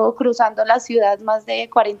demoro cruzando la ciudad más de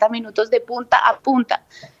 40 minutos de punta a punta.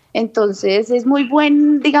 Entonces es muy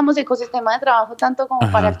buen, digamos, ecosistema de trabajo tanto como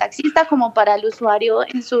Ajá. para el taxista como para el usuario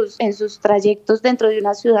en sus trayectos dentro de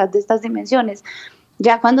una ciudad de estas dimensiones.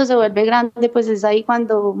 Ya cuando se vuelve grande, pues es ahí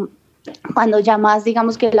cuando ya más,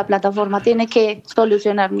 digamos que la plataforma tiene que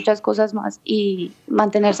solucionar muchas cosas más y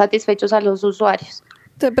mantener satisfechos a los usuarios.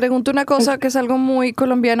 Te pregunto una cosa que es algo muy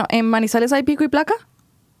colombiano. ¿En Manizales hay pico y placa?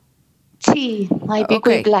 Sí, hay pico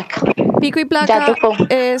Ok. y placa. Pico y Ya placa tocó.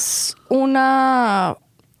 es una,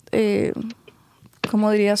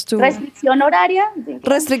 ¿cómo dirías tú? Restricción horaria.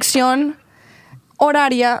 Restricción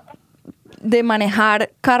horaria de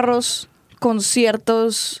manejar carros con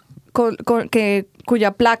ciertos,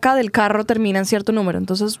 cuya placa del carro termina en cierto número.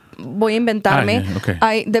 Entonces voy a inventarme.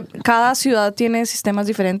 Ah, ya, ok. Cada ciudad tiene sistemas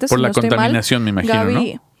diferentes. Por si la no estoy mal. contaminación, me imagino,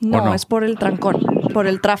 Gaby, ¿no? ¿O no? es por el trancón, por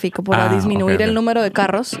el tráfico, por disminuir ok. el número de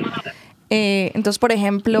carros. Entonces, por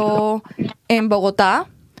ejemplo, en Bogotá,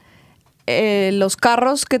 los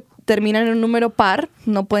carros que terminan en un número par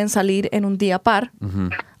no pueden salir en un día par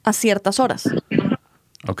a ciertas horas.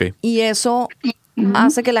 Ok. Y eso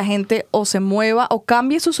hace que la gente o se mueva o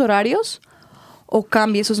cambie sus horarios o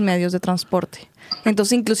cambie sus medios de transporte.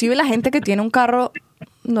 Entonces, inclusive la gente que tiene un carro,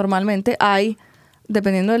 normalmente hay,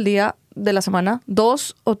 dependiendo del día de la semana,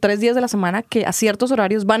 2 o 3 días de la semana que a ciertos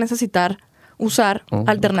horarios va a necesitar usar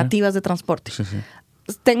alternativas de transporte. Sí, sí.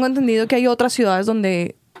 Tengo entendido que hay otras ciudades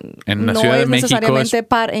donde En la no Ciudad de es México necesariamente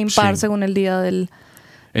par e impar sí. según el día del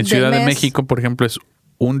En del Ciudad de mes. México, por ejemplo, es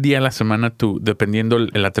un día a la semana dependiendo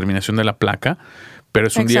la terminación de la placa, pero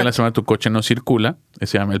es un día a la Exacto. semana tu coche no circula,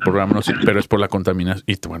 se llama el programa, pero es por la contaminación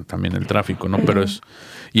y bueno, también el tráfico, ¿no? Pero es,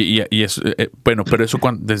 y es, bueno, pero eso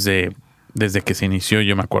desde que se inició,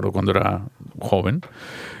 yo me acuerdo cuando era joven,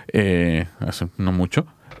 hace no mucho.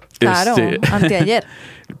 Claro, anteayer.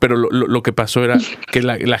 Pero lo que pasó era que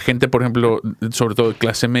la gente, por ejemplo, sobre todo de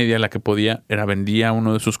clase media, la que podía, vendía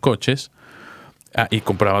uno de sus coches Y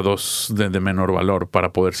compraba dos de menor valor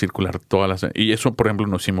para poder circular todas las... Y eso, por ejemplo,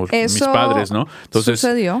 nos hicimos mis padres, ¿no? Entonces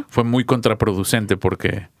sucedió. Fue muy contraproducente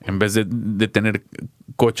porque en vez de tener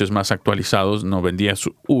coches más actualizados, no vendías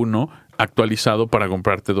uno actualizado para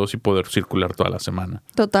comprarte dos y poder circular toda la semana.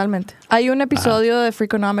 Totalmente. Hay un episodio de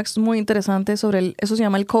Freakonomics muy interesante sobre eso se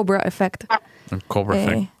llama el Cobra Effect. El Cobra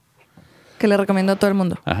Effect. Que le recomiendo a todo el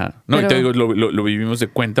mundo. Ajá. No, pero, y te digo, lo vivimos de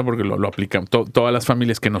cuenta porque lo aplicamos. Todas las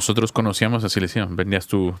familias que nosotros conocíamos así le decían, vendías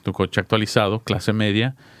tu coche actualizado, clase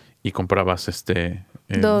media, y comprabas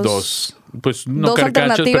dos pues no dos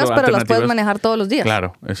alternativas, pero las puedes manejar todos los días.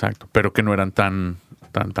 Claro, exacto. Pero que no eran tan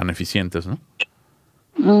eficientes, ¿no?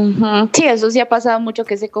 Uh-huh. Sí, eso sí ha pasado mucho,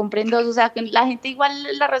 que se compren dos, o sea, que la gente igual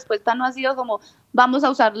la respuesta no ha sido como vamos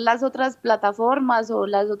a usar las otras plataformas o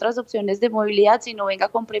las otras opciones de movilidad, sino venga,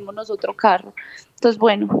 comprémonos otro carro. Entonces,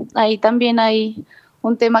 bueno, ahí también hay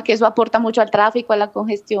un tema que eso aporta mucho al tráfico, a la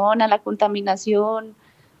congestión, a la contaminación.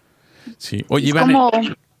 Sí, oye, es Iván, como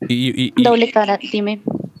doble cara, dime.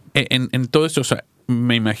 En todo esto, o sea,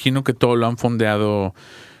 me imagino que todo lo han fondeado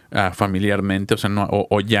familiarmente, o sea, no,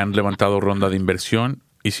 o ya han levantado ronda de inversión,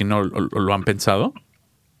 y si no, ¿lo han pensado?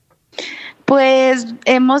 Pues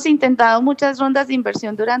hemos intentado muchas rondas de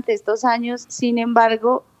inversión durante estos años, sin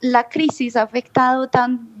embargo, la crisis ha afectado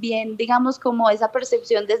también, digamos, como esa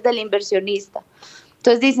percepción desde el inversionista.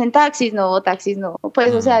 Entonces dicen taxis no,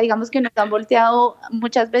 pues o sea, digamos que nos han volteado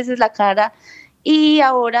muchas veces la cara. Y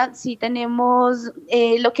ahora sí tenemos,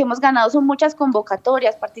 lo que hemos ganado son muchas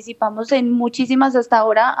convocatorias, participamos en muchísimas hasta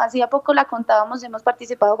ahora, hacía poco la contábamos, hemos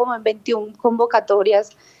participado como en 21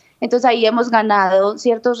 convocatorias, entonces ahí hemos ganado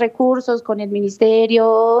ciertos recursos con el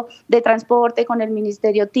Ministerio de Transporte, con el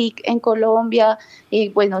Ministerio TIC en Colombia, y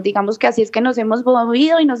bueno, digamos que así es que nos hemos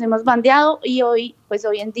movido y nos hemos bandeado, y hoy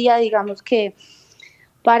en día digamos que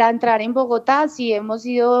para entrar en Bogotá, sí hemos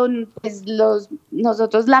sido, pues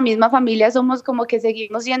nosotros la misma familia somos como que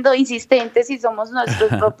seguimos siendo insistentes y somos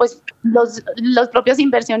nuestros pues, los propios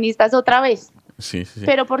inversionistas otra vez. Sí.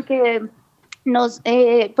 Pero porque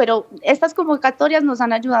pero estas convocatorias nos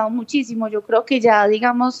han ayudado muchísimo. Yo creo que ya,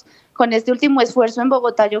 digamos, con este último esfuerzo en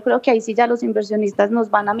Bogotá, yo creo que ahí sí ya los inversionistas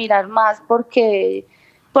nos van a mirar más porque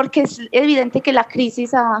es evidente que la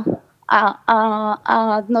crisis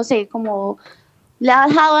no sé, como le ha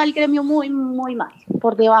dejado al gremio muy, muy mal,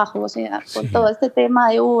 por debajo, o sea, con todo este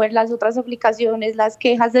tema de Uber, las otras aplicaciones, las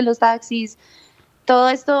quejas de los taxis, todo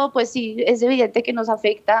esto, pues sí, es evidente que nos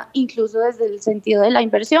afecta, incluso desde el sentido de la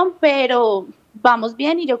inversión, pero vamos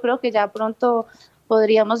bien y yo creo que ya pronto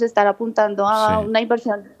podríamos estar apuntando a una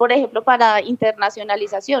inversión, por ejemplo, para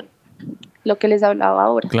internacionalización, lo que les hablaba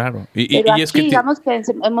ahora. Claro. Pero aquí, es que digamos que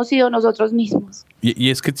hemos sido nosotros mismos. Y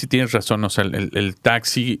es que si tienes razón, o sea, el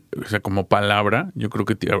taxi, o sea, como palabra, yo creo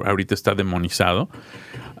que ahorita está demonizado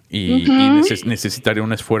y necesitaría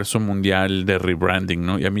un esfuerzo mundial de rebranding,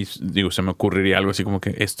 ¿no? Y a mí, digo, se me ocurriría algo así como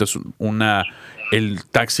que esto es el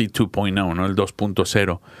taxi 2.0, ¿no? El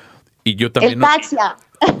 2.0. Y yo también...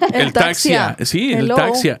 El Taxia. Sí, el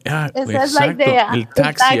Taxia. Esa es la idea. El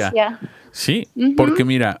Taxia. Sí, porque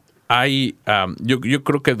mira... yo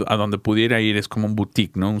creo que a donde pudiera ir es como un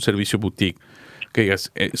boutique, ¿no? Un servicio boutique. Que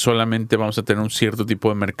digas, solamente vamos a tener un cierto tipo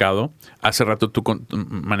de mercado. Hace rato tú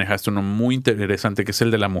manejaste uno muy interesante que es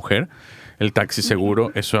el de la mujer, el taxi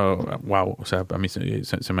seguro. Eso, wow, o sea, a mí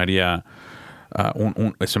se me haría,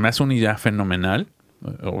 se me hace una idea fenomenal.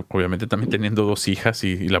 Obviamente también teniendo 2 hijas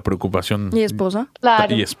y la preocupación. ¿Y esposa?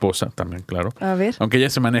 Claro. Y esposa también, claro. A ver. Aunque ella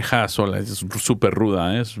se maneja sola, es súper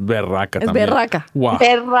ruda, es berraca también. Es berraca. Wow.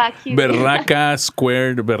 Berraca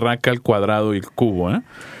square, berraca al cuadrado y el cubo, ¿eh?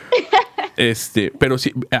 Pero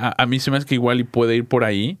sí, a mí se me hace que igual y puede ir por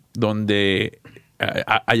ahí, donde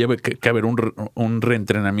haya que haber un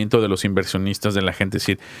reentrenamiento de los inversionistas, de la gente, es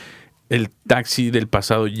decir, el taxi del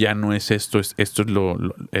pasado ya no es esto es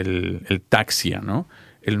el Taxia, ¿no?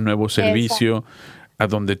 El nuevo servicio a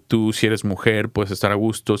donde tú, si eres mujer, puedes estar a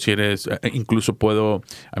gusto, si eres, incluso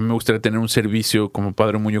a mí me gustaría tener un servicio como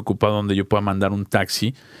padre muy ocupado donde yo pueda mandar un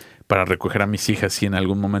taxi para recoger a mis hijas si en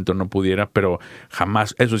algún momento no pudiera, pero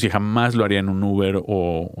jamás lo haría en un Uber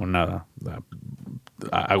o nada.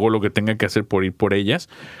 Hago lo que tenga que hacer por ir por ellas,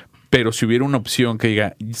 pero si hubiera una opción que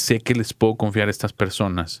diga, sé que les puedo confiar a estas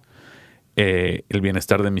personas el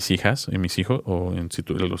bienestar de mis hijas y mis hijos, o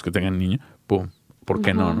los que tengan niños, ¿por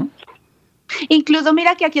qué no? Incluso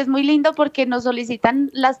mira que aquí es muy lindo porque nos solicitan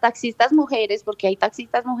las taxistas mujeres, porque hay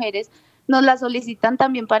taxistas mujeres, nos las solicitan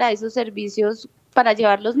también para esos servicios para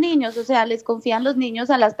llevar los niños, o sea, les confían los niños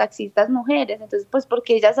a las taxistas mujeres, entonces pues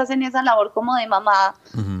porque ellas hacen esa labor como de mamá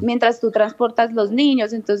mientras tú transportas los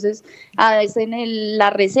niños, entonces hacen la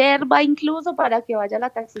reserva incluso para que vaya la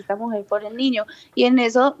taxista mujer por el niño, y en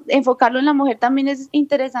eso enfocarlo en la mujer también es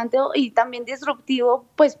interesante y también disruptivo,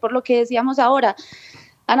 pues por lo que decíamos ahora.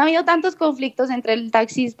 Han habido tantos conflictos entre el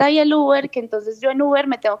taxista y el Uber que entonces yo en Uber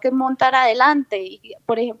me tengo que montar adelante y,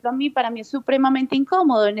 por ejemplo, para mí es supremamente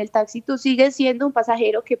incómodo. En el taxi tú sigues siendo un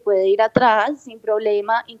pasajero que puede ir atrás sin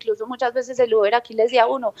problema, incluso muchas veces el Uber aquí les decía a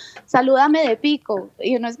uno, salúdame de pico,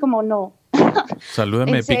 y uno es como no.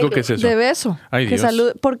 Salúdame de pico, ¿qué es eso? De beso. Ay, Dios.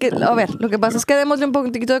 Porque, a ver, lo que pasa es que démosle un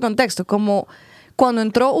poquito de contexto, como cuando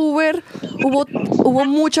entró Uber hubo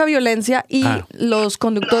mucha violencia y los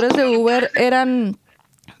conductores de Uber eran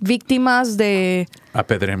víctimas de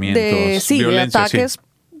apedreamientos, de ataques,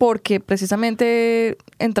 porque precisamente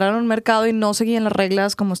entraron al mercado y no seguían las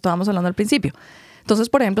reglas como estábamos hablando al principio. Entonces,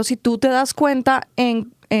 por ejemplo, si tú te das cuenta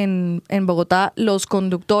en Bogotá, los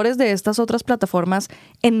conductores de estas otras plataformas,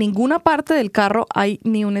 en ninguna parte del carro hay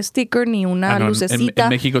ni un sticker, ni una lucecita. En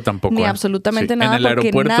México tampoco. Ni absolutamente nada,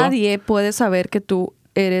 porque nadie puede saber que tú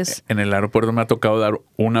eres... En el aeropuerto me ha tocado dar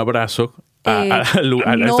un abrazo a no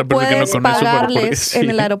esta persona que no conozco. Pagarles, en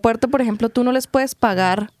el aeropuerto, por ejemplo, tú no les puedes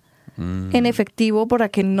pagar en efectivo para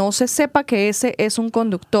que no se sepa que ese es un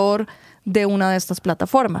conductor de una de estas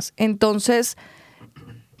plataformas. Entonces,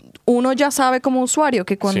 uno ya sabe como usuario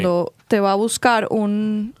que cuando te va a buscar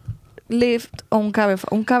un Lyft o un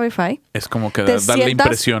Cabify, es como que te dar la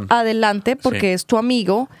impresión adelante porque es tu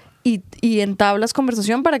amigo y entablas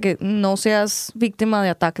conversación para que no seas víctima de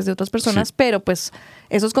ataques de otras personas, pero pues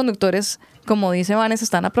esos conductores, como dice Vanesa,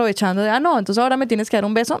 están aprovechando de, no, entonces ahora me tienes que dar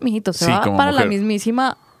un beso, mijito, se va para mujer. La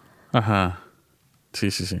mismísima... Ajá, sí,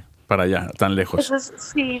 para allá, tan lejos. Eso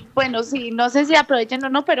sí, bueno, sí, no sé si aprovechen o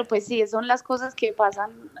no, pero pues sí, son las cosas que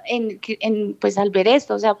pasan pues al ver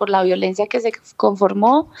esto, o sea, por la violencia que se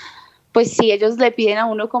conformó, pues sí, ellos le piden a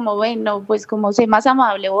uno como, bueno, pues como sé más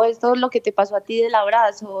amable, o esto es lo que te pasó a ti del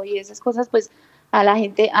abrazo, y esas cosas, pues a la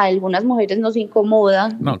gente, a algunas mujeres nos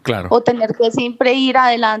incomodan. No, claro. O tener que siempre ir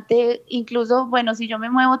adelante, incluso, bueno, si yo me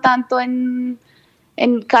muevo tanto en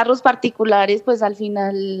carros particulares, pues al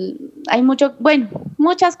final hay muchas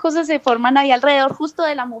cosas se forman ahí alrededor justo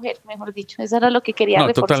de la mujer, mejor dicho. Eso era lo que quería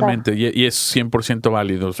reforzar. Totalmente, y es 100%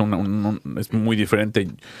 válido. Es muy diferente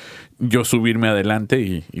yo subirme adelante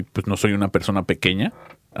y pues no soy una persona pequeña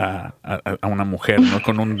a una mujer, ¿no?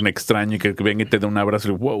 Con un extraño que venga y te dé un abrazo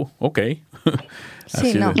y wow, ok.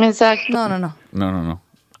 Sí, no. Exacto. No.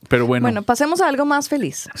 Pero bueno. Bueno, pasemos a algo más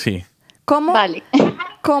feliz. Sí. ¿Cómo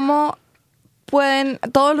pueden,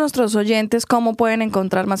 todos nuestros oyentes, cómo pueden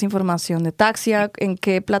encontrar más información de Taxia? ¿En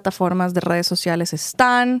qué plataformas de redes sociales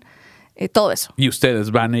están? Todo eso. Y ustedes,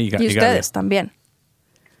 Vane y Gaby. Y ustedes también.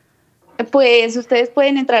 Pues ustedes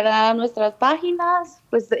pueden entrar a nuestras páginas,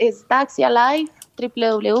 pues es Taxia Life,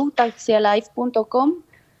 www.taxialife.com.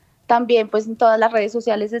 También pues en todas las redes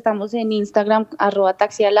sociales estamos en Instagram,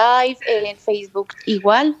 @TaxiaLife, en Facebook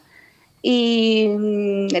igual. Y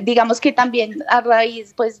digamos que también a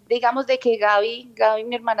raíz, pues digamos de que Gaby,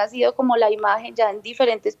 mi hermana, ha sido como la imagen ya en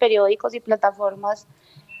diferentes periódicos y plataformas.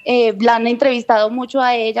 La han entrevistado mucho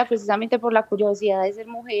a ella precisamente por la curiosidad de ser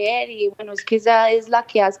mujer, y bueno, es que ella es la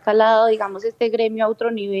que ha escalado, digamos, este gremio a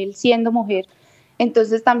otro nivel siendo mujer.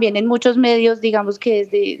 Entonces también en muchos medios, digamos que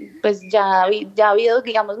desde, pues ya ha habido,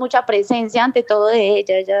 digamos, mucha presencia ante todo de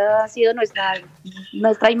ella. Ella ha sido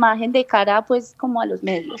nuestra imagen de cara, pues, como a los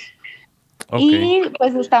medios. Okay. Y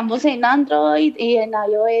pues estamos en Android y en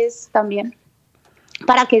iOS también.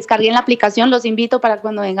 Para que descarguen la aplicación, los invito para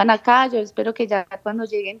cuando vengan acá. Yo espero que ya cuando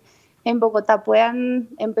lleguen en Bogotá puedan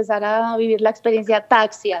empezar a vivir la experiencia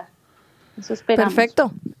Taxia. Eso esperamos.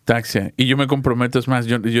 Perfecto. Taxia. Y yo me comprometo, es más,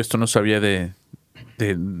 yo esto no sabía de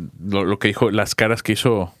lo que dijo, las caras que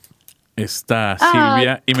hizo esta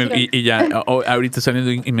Silvia. Y ya, ahorita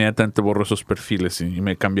saliendo inmediatamente borro esos perfiles y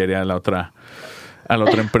me cambiaré a la otra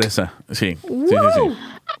empresa. Sí.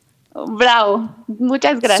 Bravo,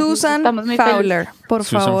 muchas gracias. Susan Fowler, por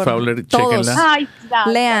favor. Susan Fowler, todos chéquenla.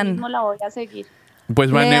 Lean. Ya la voy a seguir. Pues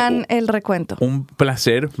Lean el recuento. Un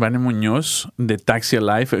placer, Vane Munoz de Taxia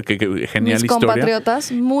Life, que genial Mis historia.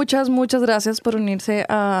 Compatriotas, muchas gracias por unirse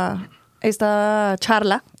a esta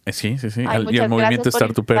charla. Sí. Ay, y al movimiento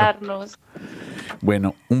startupero.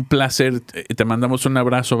 Bueno, un placer. Te mandamos un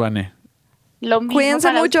abrazo, Vane. Lo mismo.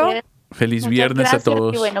 Cuídense mucho. Ustedes. Feliz Muchas viernes gracias, a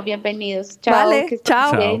todos. Y bueno, bienvenidos. Chao. Vale,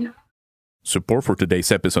 chao. Support for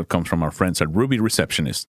today's episode comes from our friends at Ruby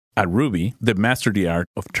Receptionist. At Ruby, they master the art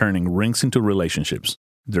of turning rings into relationships.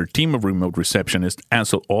 Their team of remote receptionists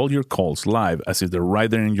answer all your calls live as if they're right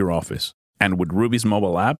there in your office. And with Ruby's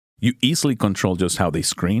mobile app, you easily control just how they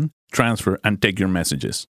screen, transfer, and take your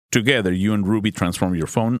messages. Together, you and Ruby transform your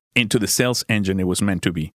phone into the sales engine it was meant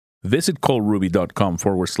to be. Visit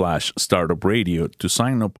callruby.com/startup radio to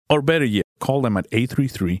sign up, or better yet, call them at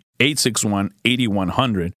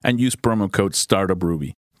 833-861-8100 and use promo code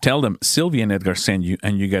StartupRuby. Tell them Sylvia and Edgar send you,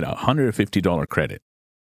 and you get a $150 credit.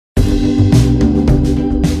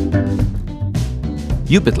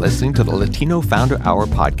 You've been listening to the Latino Founder Hour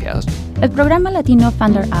podcast. El programa Latino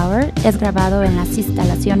Founder Hour es grabado en las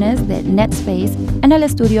instalaciones de NetSpace en el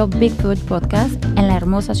estudio Bigfoot Podcast en la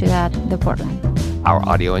hermosa ciudad de Portland. Our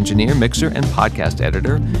audio engineer, mixer, and podcast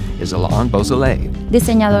editor is Alon Beausoleil.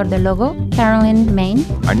 Diseñador de logo, Carolyn Main.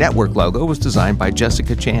 Our network logo was designed by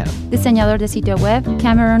Jessica Chan. Diseñador de sitio web,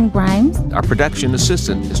 Cameron Grimes. Our production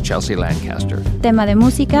assistant is Chelsea Lancaster. Tema de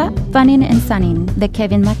música, Funnin' and Sunning, de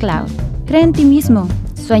Kevin MacLeod. Cree en ti mismo,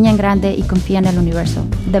 sueña en grande y confía en el universo,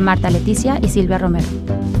 de Marta Leticia y Silvia Romero.